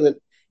for Layla,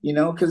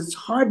 because it's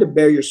hard to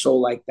bare your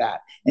soul like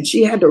that. And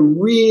she had to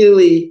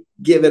really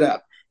give it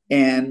up.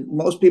 And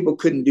most people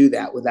couldn't do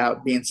that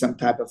without being some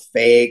type of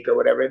fake or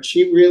whatever. And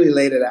she really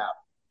laid it out.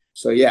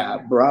 So yeah,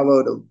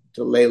 bravo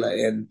to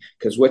Layla. And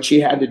because what she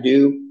had to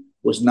do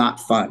was not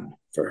fun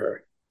for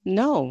her.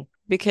 No,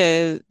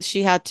 because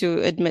she had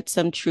to admit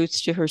some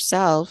truths to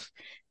herself.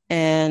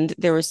 And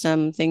there were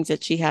some things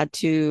that she had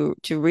to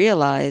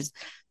realize.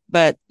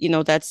 But,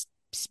 that's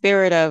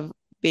spirit of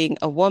being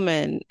a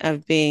woman,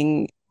 of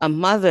being a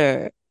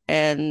mother,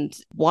 and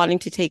wanting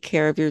to take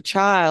care of your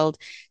child.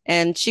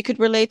 And she could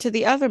relate to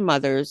the other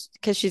mothers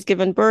because she's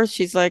given birth.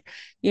 She's like,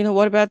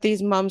 what about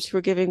these moms who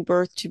are giving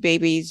birth to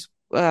babies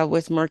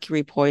with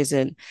mercury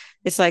poison?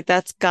 It's like,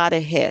 that's gotta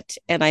hit.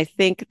 And I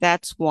think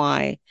that's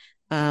why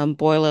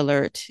Boil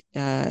Alert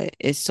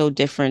is so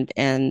different.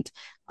 And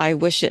I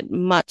wish it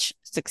much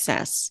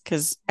success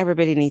because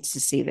everybody needs to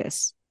see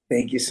this.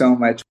 Thank you so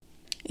much.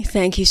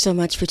 Thank you so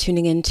much for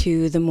tuning in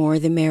to The More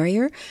the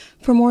Merrier.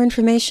 For more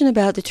information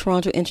about the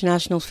Toronto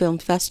International Film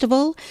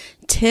Festival,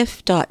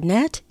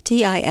 tiff.net,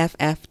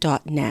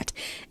 TIFF.net.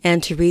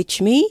 And to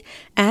reach me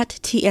at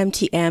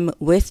tmtm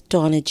with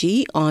Donna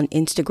G on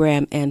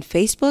Instagram and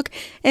Facebook.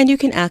 And you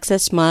can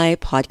access my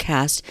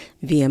podcast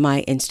via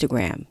my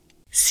Instagram.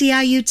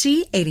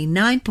 CIUT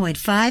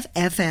 89.5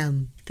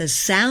 FM, the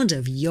sound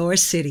of your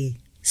city.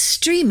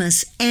 Stream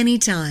us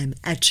anytime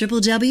at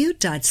www.ciut.fm.